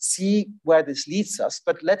actually see where this leads us,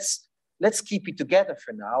 but let's keep it together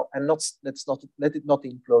for now and let it not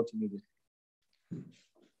implode immediately.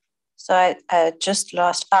 So I just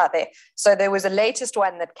lost there. So there was a latest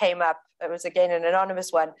one that came up. It was again an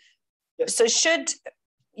anonymous one. Yes. So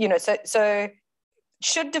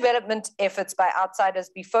should development efforts by outsiders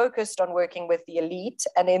be focused on working with the elite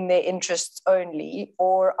and in their interests only,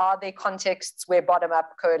 or are there contexts where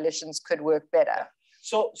bottom-up coalitions could work better?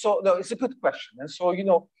 So no, it's a good question. And so,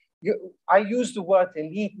 I use the word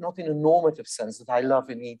elite not in a normative sense that I love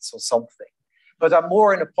elites or something, but I'm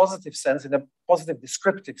more in a positive sense, in a positive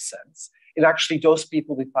descriptive sense, in actually those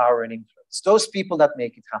people with power and influence, those people that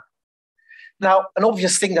make it happen. Now, an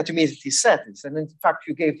obvious thing that you immediately said is, and in fact,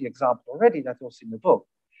 you gave the example already that was in the book,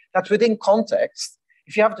 that within context,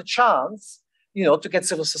 if you have the chance, to get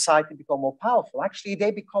civil society to become more powerful, actually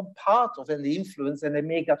they become part of and the influence and they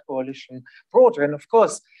make that coalition broader. And of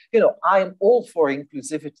course, I'm all for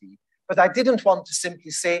inclusivity, but I didn't want to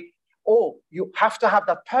simply say, oh, you have to have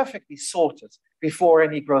that perfectly sorted before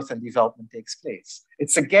any growth and development takes place.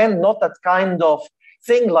 It's again, not that kind of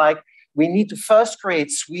thing like, we need to first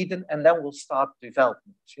create Sweden and then we'll start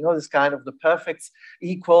development. This kind of the perfect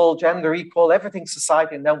equal, gender equal, everything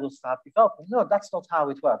society, and then we'll start development. No, that's not how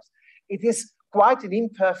it works. It is quite an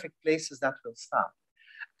imperfect places that will start.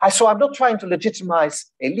 So I'm not trying to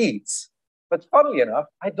legitimize elites, but funnily enough,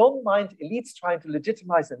 I don't mind elites trying to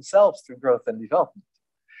legitimize themselves through growth and development.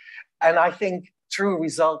 And I think through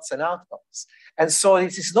results and outcomes. And so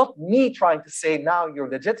it is not me trying to say, now you're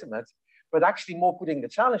legitimate, but actually more putting the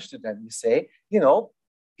challenge to them. You say,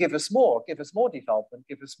 give us more development,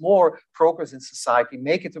 give us more progress in society,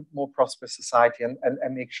 make it a more prosperous society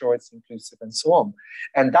and make sure it's inclusive and so on.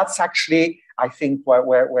 And that's actually, I think,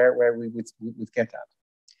 where we would get at.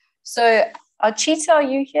 So, Archita, are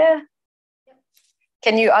you here? Yeah.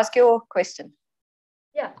 Can you ask your question?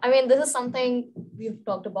 Yeah, this is something we've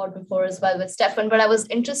talked about before as well with Stefan, but I was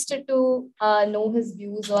interested to know his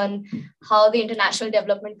views on how the international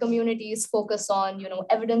development communities focus on,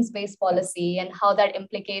 evidence-based policy and how that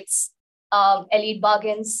implicates elite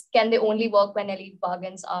bargains. Can they only work when elite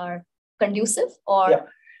bargains are conducive? Or yeah.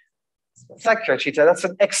 Thank you, Archita. That's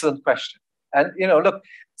an excellent question. And, look,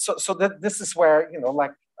 so this is where,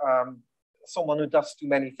 someone who does too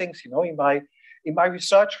many things, in my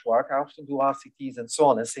research work, I often do RCTs and so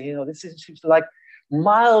on and say, this seems like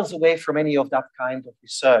miles away from any of that kind of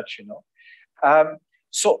research,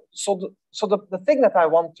 So the thing that I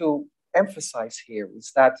want to emphasize here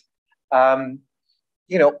is that,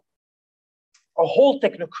 you know, a whole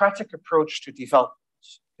technocratic approach to development,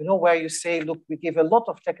 you know, where you say, look, we give a lot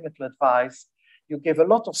of technical advice, you give a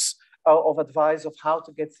lot of advice of how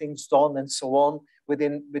to get things done and so on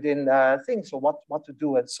within things, or what to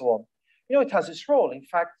do and so on. You know, it has its role. In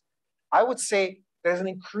fact, I would say there's an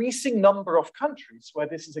increasing number of countries where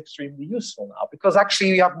this is extremely useful now, because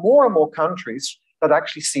actually you have more and more countries that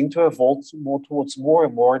actually seem to evolve more towards more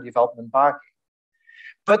and more development bargaining.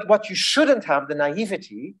 But what you shouldn't have the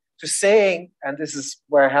naivety to saying, and this is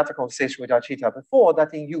where I had a conversation with Archita before,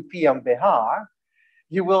 that in UP and Bihar,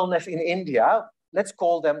 you will, in India, let's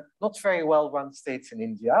call them not very well-run states in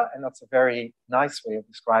India, and that's a very nice way of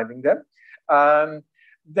describing them,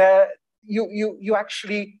 you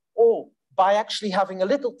actually, by actually having a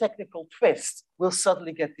little technical twist, will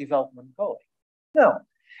suddenly get development going. No.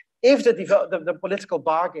 If the political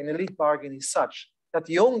bargain, elite bargain is such that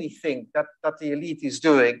the only thing that the elite is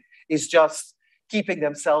doing is just keeping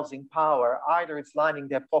themselves in power, either it's lining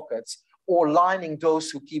their pockets or lining those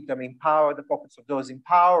who keep them in power, the pockets of those in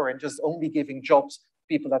power, and just only giving jobs to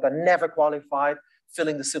people that are never qualified,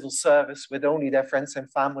 filling the civil service with only their friends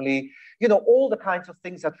and family, you know, all the kinds of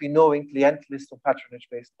things that we know in clientelist or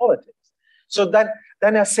patronage-based politics. So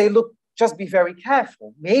then I say, look, just be very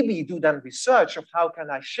careful. Maybe do then research of how can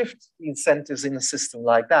I shift the incentives in a system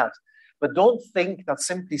like that. But don't think that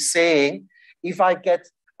simply saying, if I get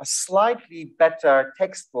a slightly better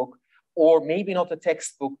textbook, or maybe not a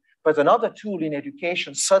textbook, but another tool in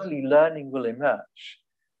education, suddenly learning will emerge.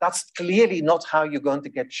 That's clearly not how you're going to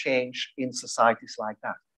get change in societies like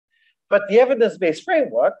that. But the evidence-based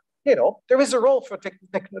framework, you know, there is a role for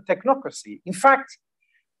technocracy. In fact,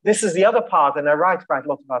 this is the other part, and I write quite a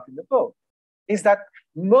lot about in the book, is that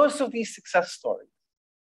most of these success stories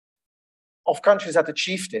of countries that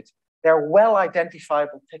achieved it, they're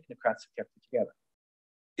well-identifiable technocrats who kept it together.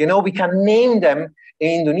 You know, we can name them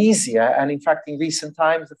in Indonesia, and in fact, in recent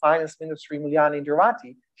times, the finance minister, Mulyani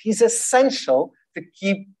Indrawati, he's essential to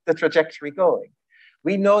keep the trajectory going.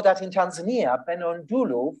 We know that in Tanzania, Benon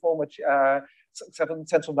Dulu, former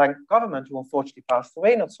central bank government, who unfortunately passed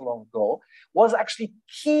away not so long ago, was actually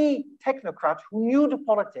key technocrat who knew the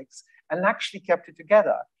politics and actually kept it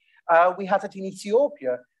together. We had it in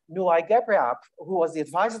Ethiopia, Nuai Gebreab, who was the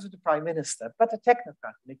advisor to the prime minister, but a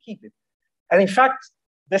technocrat, and they keep it. And in fact,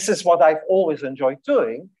 this is what I've always enjoyed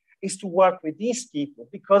doing, is to work with these people,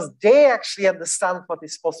 because they actually understand what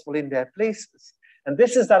is possible in their places. And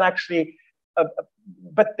this is that actually,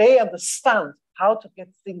 but they understand how to get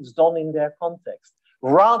things done in their context,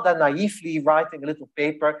 rather than naively writing a little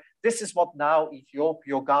paper. This is what now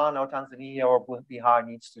Ethiopia, or Ghana, or Tanzania, or Bihar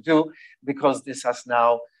needs to do, because this has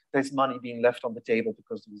now, there's money being left on the table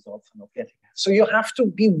because the results are not getting it. So you have to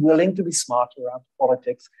be willing to be smart around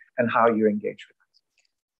politics and how you engage with it.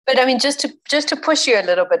 But I mean, just to push you a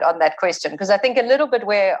little bit on that question, because I think a little bit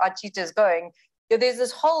where Archita is going, you know, there's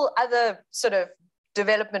this whole other sort of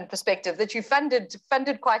development perspective that you funded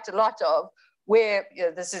quite a lot of, where, you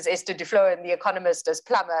know, this is Esther Duflo and The Economist as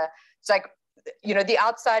plumber. It's like, you know, the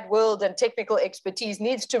outside world and technical expertise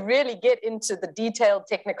needs to really get into the detailed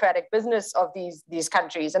technocratic business of these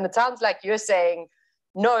countries. And it sounds like you're saying,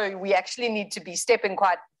 no, we actually need to be stepping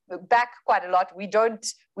back quite a lot. We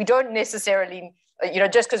don't necessarily, you know,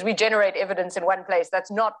 just because we generate evidence in one place,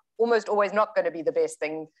 that's not almost always not going to be the best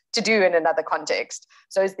thing to do in another context.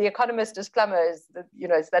 So is The Economist as plumber, is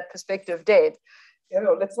that perspective dead? You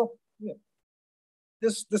know, let's not, yeah.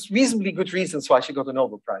 There's reasonably good reasons why she got a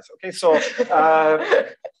Nobel Prize. Okay, so,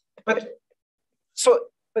 but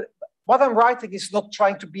what I'm writing is not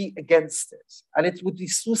trying to be against it, and it would be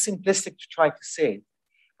too simplistic to try to say it.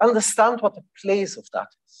 Understand what the place of that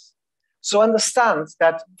is. So understand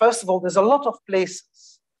that, first of all, there's a lot of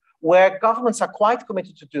places where governments are quite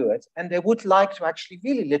committed to do it, and they would like to actually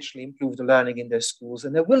really literally improve the learning in their schools,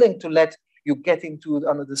 and they're willing to let you get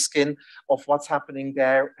under the skin of what's happening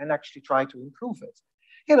there and actually try to improve it.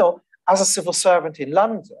 You know, as a civil servant in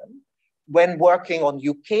London, when working on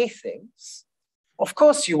UK things, of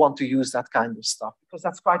course you want to use that kind of stuff because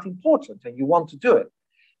that's quite important and you want to do it.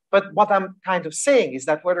 But what I'm kind of saying is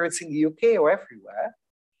that whether it's in the UK or everywhere,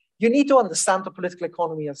 you need to understand the political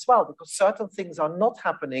economy as well, because certain things are not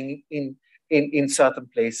happening in certain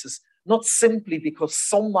places, not simply because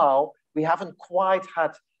somehow we haven't quite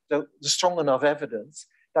had the strong enough evidence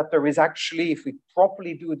that there is actually, if we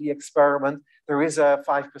properly do the experiment, there is a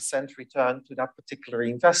 5% return to that particular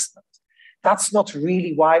investment. That's not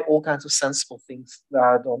really why all kinds of sensible things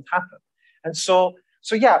don't happen. And so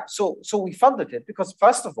we funded it because,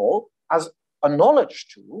 first of all, as a knowledge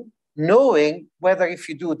tool, knowing whether if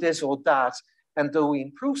you do this or that, and though we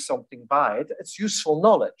improve something by it, it's useful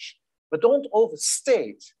knowledge. But don't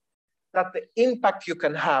overstate that the impact you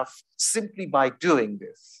can have simply by doing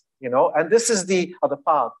this, and this is the other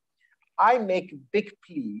part. I make a big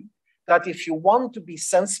plea that if you want to be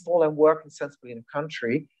sensible and working sensibly in a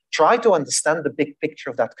country, try to understand the big picture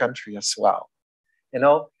of that country as well.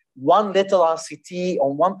 One little RCT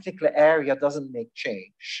on one particular area doesn't make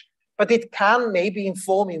change, but it can maybe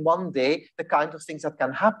inform in one day the kind of things that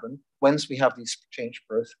can happen once we have these change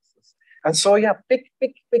processes. And so, yeah, pick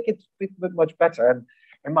it much better. And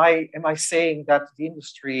am I saying that the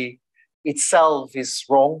industry itself is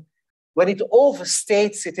wrong? When it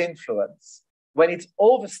overstates its influence, when it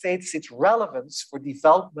overstates its relevance for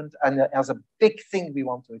development and as a big thing we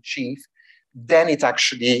want to achieve, then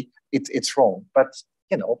it's wrong. But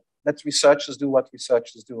let researchers do what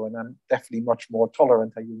researchers do, and I'm definitely much more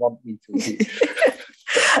tolerant than you want me to be.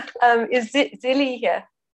 Is Zili here?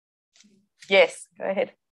 Yes, go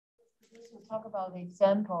ahead. You talk about the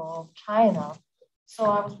example of China. So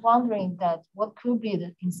I was wondering that what could be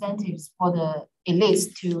the incentives for the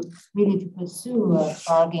elites to really pursue a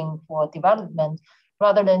bargain for development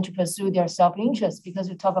rather than to pursue their self-interest? Because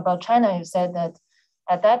you talk about China, you said that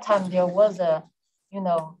at that time there was a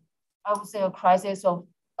crisis of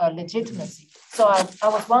legitimacy. So I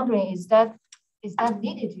was wondering, is that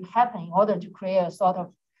needed to happen in order to create a sort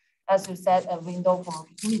of, as you said, a window for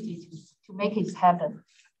opportunity to make it happen?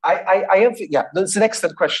 That's an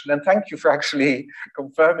excellent question. And thank you for actually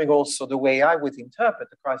confirming also the way I would interpret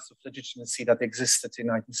the crisis of legitimacy that existed in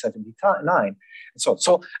 1979. And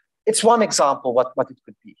so it's one example what it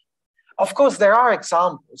could be. Of course, there are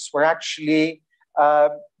examples where actually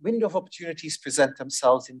window of opportunities present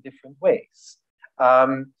themselves in different ways.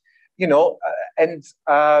 And it's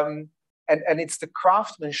the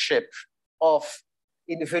craftsmanship of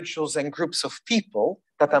individuals and groups of people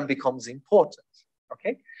that then becomes important.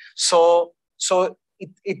 Okay, so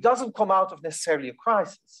it doesn't come out of necessarily a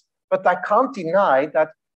crisis, but I can't deny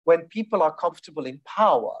that when people are comfortable in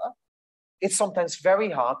power, it's sometimes very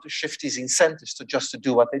hard to shift these incentives to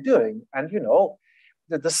do what they're doing. And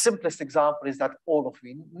the simplest example is that all of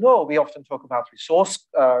we know, we often talk about resource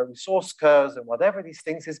curves and whatever these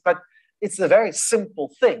things is, but it's a very simple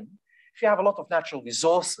thing. If you have a lot of natural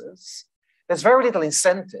resources, there's very little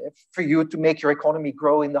incentive for you to make your economy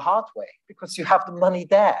grow in the hard way because you have the money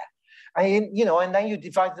there. And then you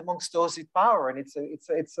divide it amongst those with power, and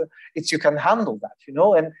it's you can handle that,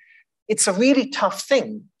 and it's a really tough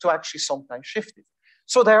thing to actually sometimes shift it.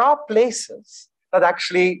 So there are places that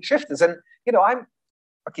actually shift this, and I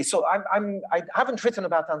haven't written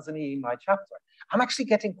about Tanzania in my chapter. I'm actually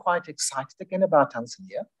getting quite excited again about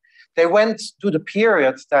Tanzania. They went through the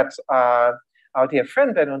period that our dear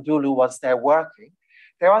friend Ben Ondulu was there working.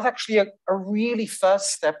 There was actually a really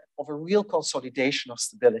first step of a real consolidation of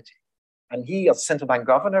stability. And he, as central bank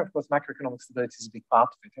governor, of course, macroeconomic stability is a big part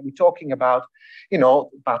of it. And we're talking about,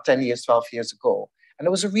 about 10 years, 12 years ago. And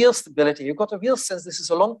there was a real stability. You got a real sense this is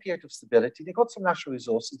a long period of stability. They got some natural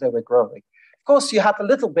resources, they were growing. Of course, you had a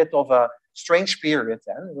little bit of a strange period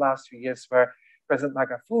then, in the last few years, where President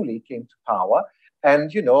Magufuli came to power. And,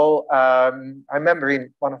 I remember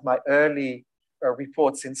in one of my early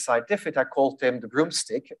reports inside DFID, I called him the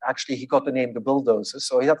broomstick. Actually, he got the name the bulldozer.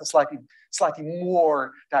 So he had a slightly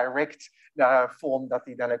more direct form that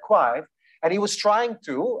he then acquired. And he was trying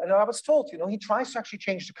to, and I was told, he tries to actually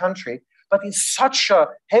change the country, but in such a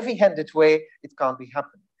heavy-handed way, it can't be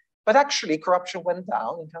happening. But actually, corruption went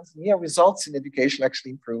down in Tanzania, results in education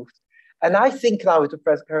actually improved. And I think now with the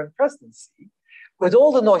current presidency, with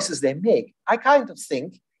all the noises they make, I kind of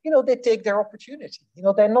think, they take their opportunity.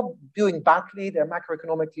 They're not doing badly. They're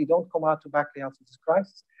macroeconomically don't come out too badly out of this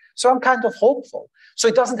crisis. So I'm kind of hopeful. So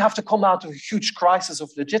it doesn't have to come out of a huge crisis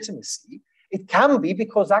of legitimacy. It can be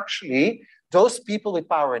because actually those people with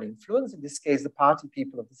power and influence, in this case, the party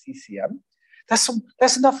people of the CCM,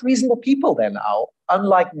 there's enough reasonable people there now,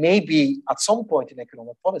 unlike maybe at some point in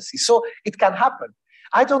economic policy. So it can happen.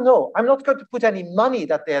 I don't know. I'm not going to put any money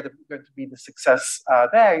that they're going to be the success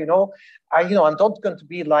there. I'm not going to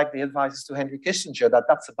be like the advisors to Henry Kissinger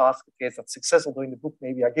that's a basket case that's successful. Although in the book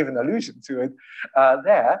maybe I give an allusion to it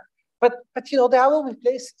there. But there will be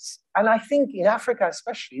places, and I think in Africa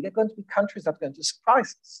especially, there are going to be countries that are going to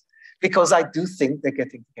surprise us because I do think they're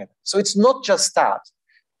getting together. So it's not just that.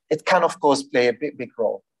 It can of course play a big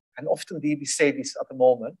role, and often we say this at the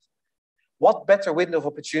moment. What better window of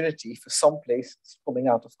opportunity for some places coming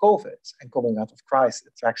out of COVID and coming out of crisis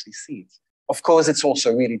to actually see it? Of course, it's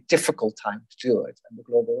also a really difficult time to do it, and the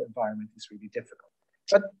global environment is really difficult.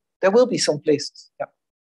 But there will be some places, yeah.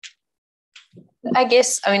 I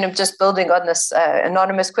guess, I mean, I'm just building on this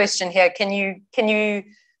anonymous question here. Can you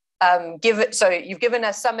give it? So you've given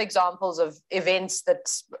us some examples of events that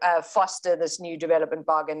foster this new development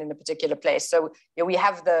bargain in a particular place. So we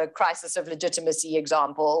have the crisis of legitimacy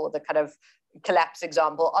example, the kind of collapse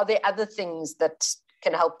example. Are there other things that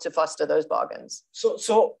can help to foster those bargains?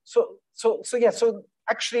 So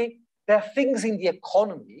actually, there are things in the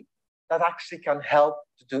economy that actually can help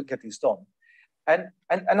to get this done. And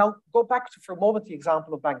I'll go back to, for a moment, the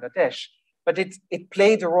example of Bangladesh, but it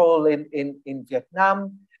played a role in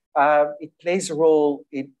Vietnam. It plays a role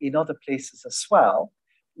in other places as well,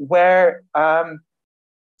 where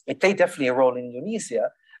it played definitely a role in Indonesia.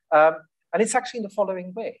 And it's actually in the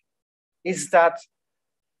following way, is that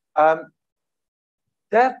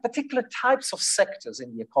there are particular types of sectors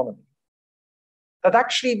in the economy that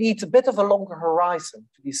actually need a bit of a longer horizon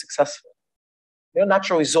to be successful.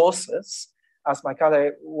 Natural resources, as my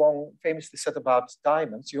colleague Wong famously said about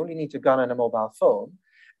diamonds, you only need a gun and a mobile phone,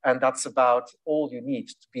 and that's about all you need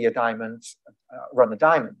to be a diamond, run a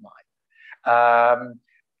diamond mine.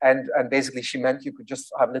 And basically, she meant you could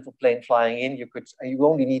just have a little plane flying in. You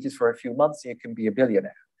only need it for a few months, and you can be a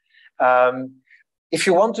billionaire. If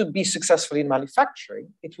you want to be successful in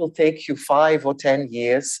manufacturing, it will take you 5 or 10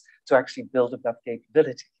 years to actually build up that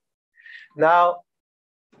capability. Now,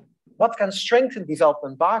 what can strengthen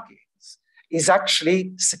development bargains is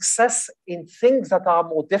actually success in things that are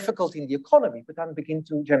more difficult in the economy, but then begin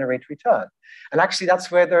to generate return. And actually, that's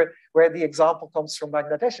where the example comes from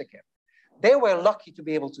Bangladesh again. They were lucky to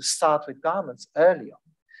be able to start with garments early on,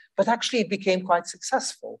 but actually it became quite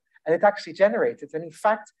successful, and it actually generated. And in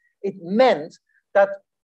fact, it meant that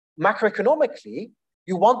macroeconomically,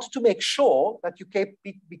 you wanted to make sure that you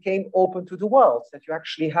became open to the world, that you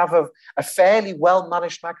actually have a fairly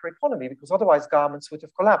well-managed macroeconomy, because otherwise garments would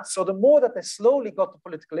have collapsed. So the more that they slowly got the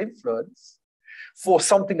political influence for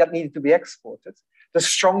something that needed to be exported, the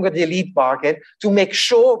stronger the elite bargain to make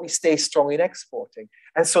sure we stay strong in exporting.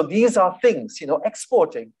 And so these are things,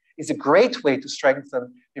 exporting is a great way to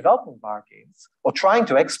strengthen development bargains, or trying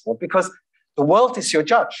to export, because the world is your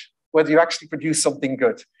judge whether you actually produce something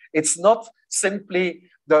good. It's not simply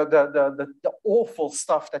the awful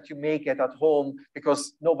stuff that you may get at home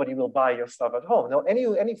because nobody will buy your stuff at home. No,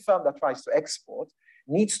 any firm that tries to export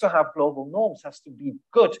needs to have global norms, has to be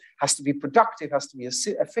good, has to be productive, has to be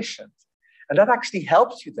efficient. And that actually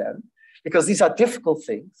helps you then, because these are difficult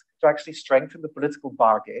things, to actually strengthen the political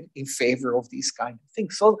bargain in favor of these kind of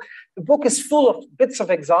things. So the book is full of bits of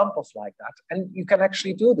examples like that, and you can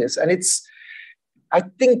actually do this. And I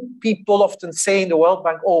think people often say in the World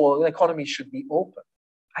Bank, oh, an economy should be open.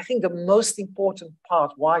 I think the most important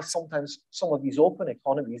part why sometimes some of these open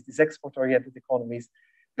economies, these export-oriented economies,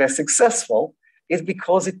 they're successful, is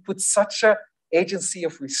because it puts such an agency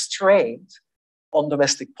of restraint on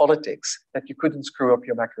domestic politics that you couldn't screw up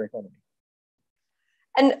your macroeconomy.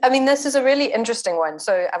 And I mean, this is a really interesting one.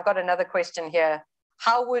 So I've got another question here.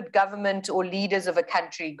 How would government or leaders of a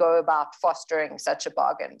country go about fostering such a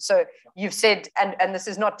bargain? So you've said, and this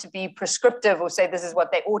is not to be prescriptive or say this is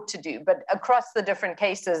what they ought to do, but across the different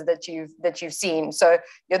cases that you've seen. So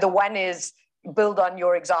the one is build on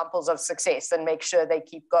your examples of success and make sure they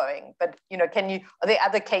keep going. But are there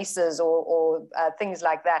other cases or things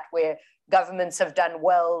like that where governments have done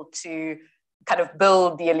well to kind of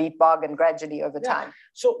build the elite bargain gradually over time?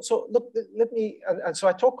 So look, let me, and so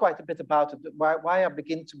I talk quite a bit about it, why I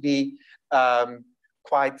begin to be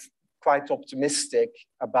quite optimistic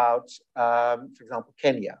about, for example,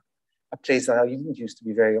 Kenya, a place that I didn't used to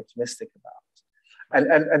be very optimistic about.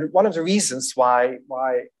 And one of the reasons why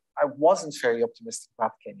I wasn't very optimistic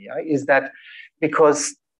about Kenya is that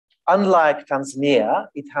because unlike Tanzania,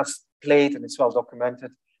 it has played, and it's well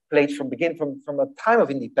documented, played from a time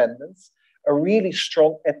of independence, a really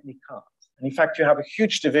strong ethnic caste. And in fact, you have a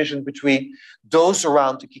huge division between those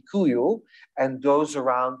around the Kikuyu and those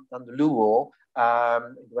around the Luo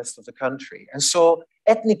in the west of the country. And so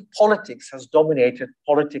ethnic politics has dominated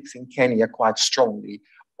politics in Kenya quite strongly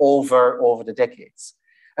over the decades.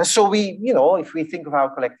 And so if we think of our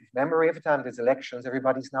collective memory, every time there's elections,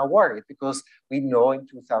 everybody's now worried, because we know in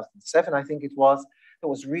 2007, I think it was, there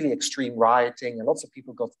was really extreme rioting and lots of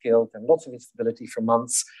people got killed and lots of instability for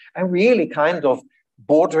months, and really kind of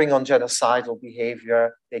bordering on genocidal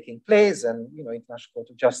behavior taking place. And, International Court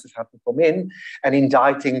of Justice had to come in and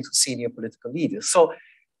indicting senior political leaders. So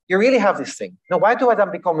you really have this thing. Now, why do I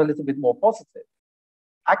then become a little bit more positive?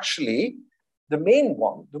 Actually, the main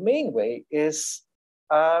way is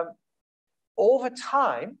over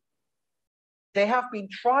time, they have been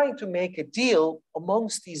trying to make a deal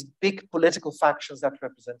amongst these big political factions that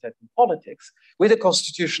represent ethnic politics with a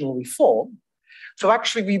constitutional reform So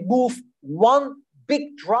actually we move one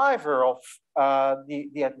big driver of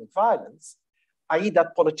the ethnic violence, i.e.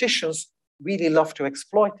 that politicians really love to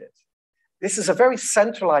exploit it. This is a very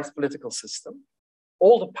centralized political system.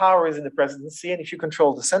 All the power is in the presidency, and if you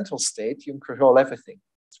control the central state, you control everything.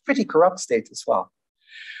 It's a pretty corrupt state as well.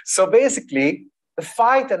 So basically, the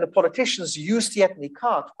fight and the politicians use the ethnic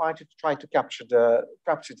card to try to capture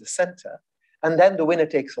the center, and then the winner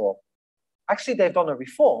takes all. Actually, they've done a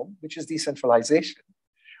reform, which is decentralization,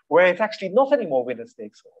 where it's actually not anymore winner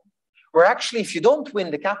takes all, where actually if you don't win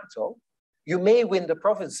the capital, you may win the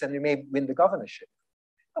province and you may win the governorship.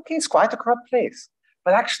 Okay, it's quite a corrupt place.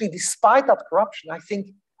 But actually, despite that corruption, I think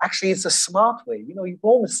actually it's a smart way. You know, you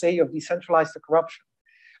almost say you've decentralized the corruption,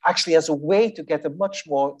 actually as a way to get a much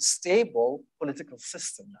more stable political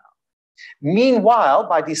system now. Meanwhile,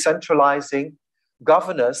 by decentralizing,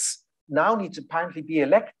 governors now need to apparently be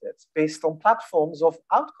elected based on platforms of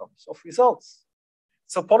outcomes, of results.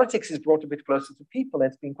 So politics is brought a bit closer to people,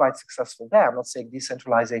 and it's been quite successful there. I'm not saying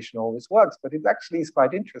decentralization always works, but it actually is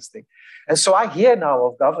quite interesting. And so I hear now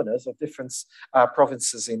of governors of different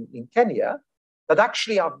provinces in Kenya that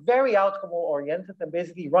actually are very outcome-oriented and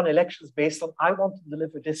basically run elections based on, I want to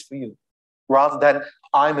deliver this for you, rather than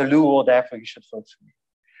I'm a Luo, therefore you should vote for me.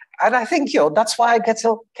 And I think, that's why I get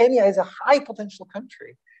so Kenya is a high potential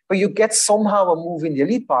country, where you get somehow a move in the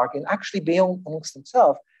elite bargain, actually beyond amongst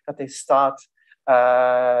themselves, that they start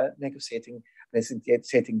negotiating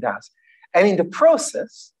that. And in the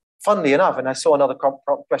process, funnily enough, and I saw another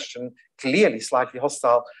question, clearly slightly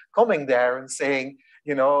hostile, coming there and saying,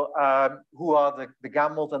 who are the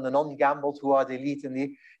gambled and the non-gambled, who are the elite and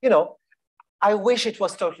the, I wish it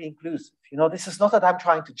was totally inclusive. This is not that I'm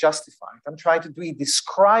trying to justify it. I'm trying to be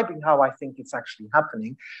describing how I think it's actually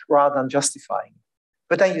happening rather than justifying it.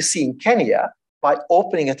 But then you see in Kenya, by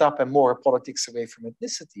opening it up and more politics away from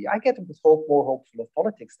ethnicity, I get a bit more hopeful of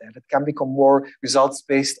politics there. That can become more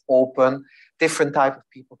results-based, open, different type of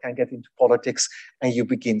people can get into politics, and you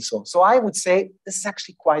begin so. So I would say this is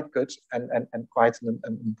actually quite good and quite an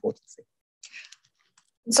important thing.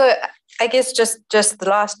 So I guess just the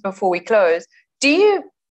last before we close, do you,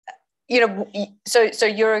 so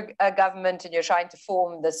you're a government and you're trying to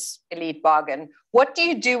form this elite bargain. What do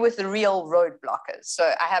you do with the real roadblockers?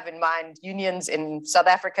 So I have in mind unions in South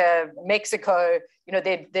Africa, Mexico.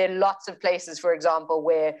 There are lots of places, for example,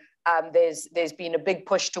 where there's been a big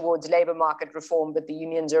push towards labor market reform, but the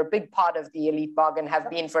unions are a big part of the elite bargain, have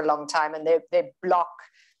been for a long time, and they block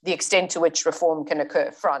the extent to which reform can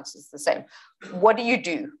occur. France is the same. What do you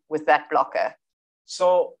do with that blocker?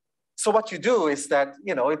 So what you do is that,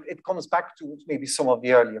 it comes back to maybe some of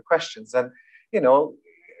the earlier questions. And,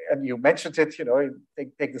 and you mentioned it,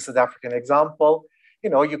 take the South African example,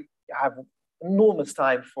 you have enormous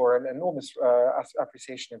time for an enormous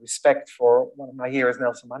appreciation and respect for one of my heroes,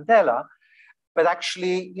 Nelson Mandela. But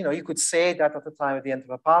actually, you could say that at the time of the end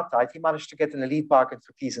of apartheid, he managed to get an elite bargain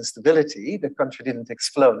for peace and stability. The country didn't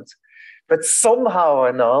explode. But somehow or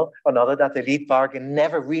another, that elite bargain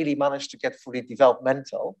never really managed to get fully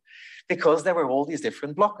developmental, because there were all these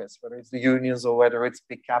different blockers, whether it's the unions or whether it's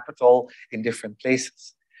big capital in different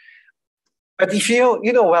places. But if you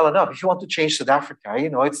know well enough, if you want to change South Africa,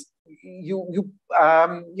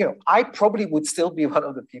 I probably would still be one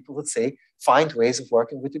of the people that say, find ways of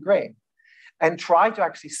working with the grain. And try to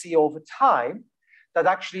actually see over time that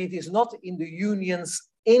actually it is not in the union's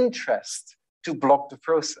interest to block the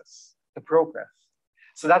process, the progress.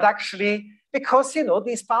 So that actually, because,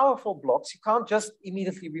 these powerful blocks, you can't just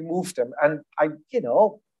immediately remove them. And I'm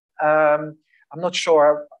not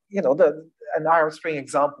sure, an Arab Spring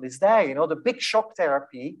example is there, the big shock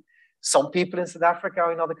therapy. Some people in South Africa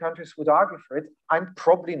or in other countries would argue for it. I'm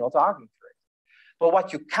probably not arguing for it. But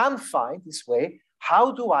what you can find this way,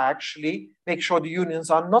 how do I actually make sure the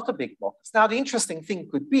unions are not a big blockers? Now, the interesting thing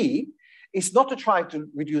could be, is not to try to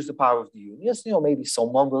reduce the power of the unions. Maybe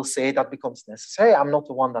someone will say that becomes necessary. I'm not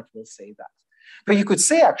the one that will say that. But you could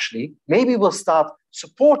say, actually, maybe we'll start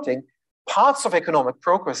supporting parts of economic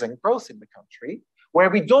progress and growth in the country, where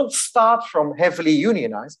we don't start from heavily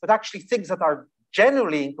unionized, but actually things that are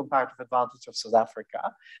generally in comparative advantage of South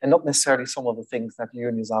Africa, and not necessarily some of the things that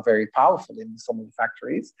unions are very powerful in some of the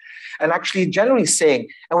factories, and actually generally saying,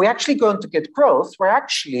 and we're actually going to get growth where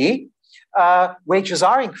actually wages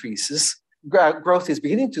are increases, growth is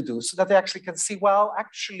beginning to do, so that they actually can see, well,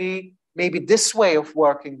 actually, maybe this way of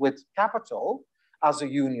working with capital as a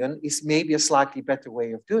union is maybe a slightly better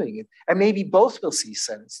way of doing it. And maybe both will see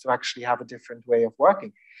sense to actually have a different way of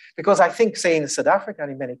working. Because I think, say, in South Africa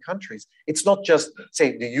and in many countries, it's not just,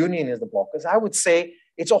 say, the union is the blockers. I would say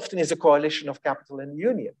it often is a coalition of capital and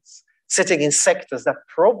unions. sitting in sectors that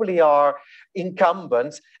probably are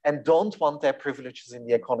incumbent and don't want their privileges in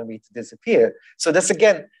the economy to disappear. So this,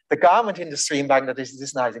 again, the garment industry in Bangladesh is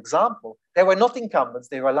this nice example. They were not incumbents,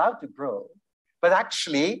 they were allowed to grow. But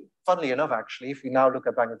actually, funnily enough, actually, if we now look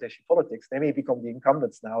at Bangladeshi politics, they may become the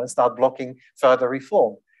incumbents now and start blocking further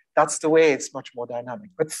reform. That's the way it's much more dynamic.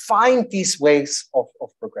 But find these ways of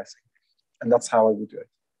progressing. And that's how I would do it.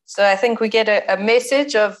 So I think we get a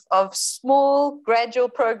message of small, gradual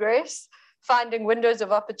progress, finding windows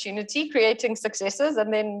of opportunity, creating successes,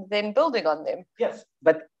 and then building on them. Yes,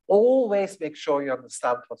 but always make sure you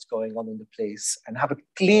understand what's going on in the place and have a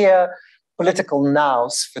clear political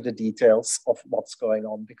nous for the details of what's going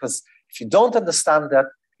on. Because if you don't understand that,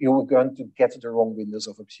 you're going to get the wrong windows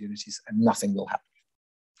of opportunities and nothing will happen.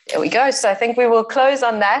 There we go. So I think we will close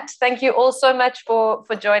on that. Thank you all so much for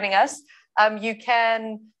joining us. You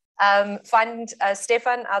can find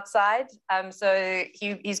Stefan outside. So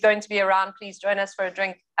he's going to be around. Please join us for a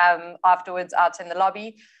drink afterwards out in the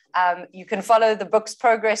lobby. You can follow the book's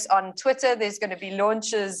progress on Twitter. There's going to be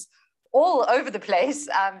launches all over the place.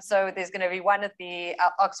 So there's going to be one at the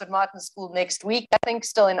Oxford Martin School next week, I think,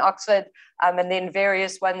 still in Oxford, and then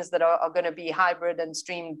various ones that are going to be hybrid and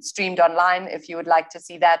streamed online if you would like to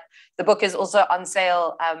see that. The book is also on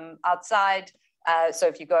sale outside. So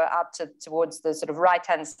if you go out towards the sort of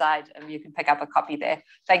right-hand side, you can pick up a copy there.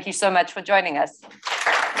 Thank you so much for joining us.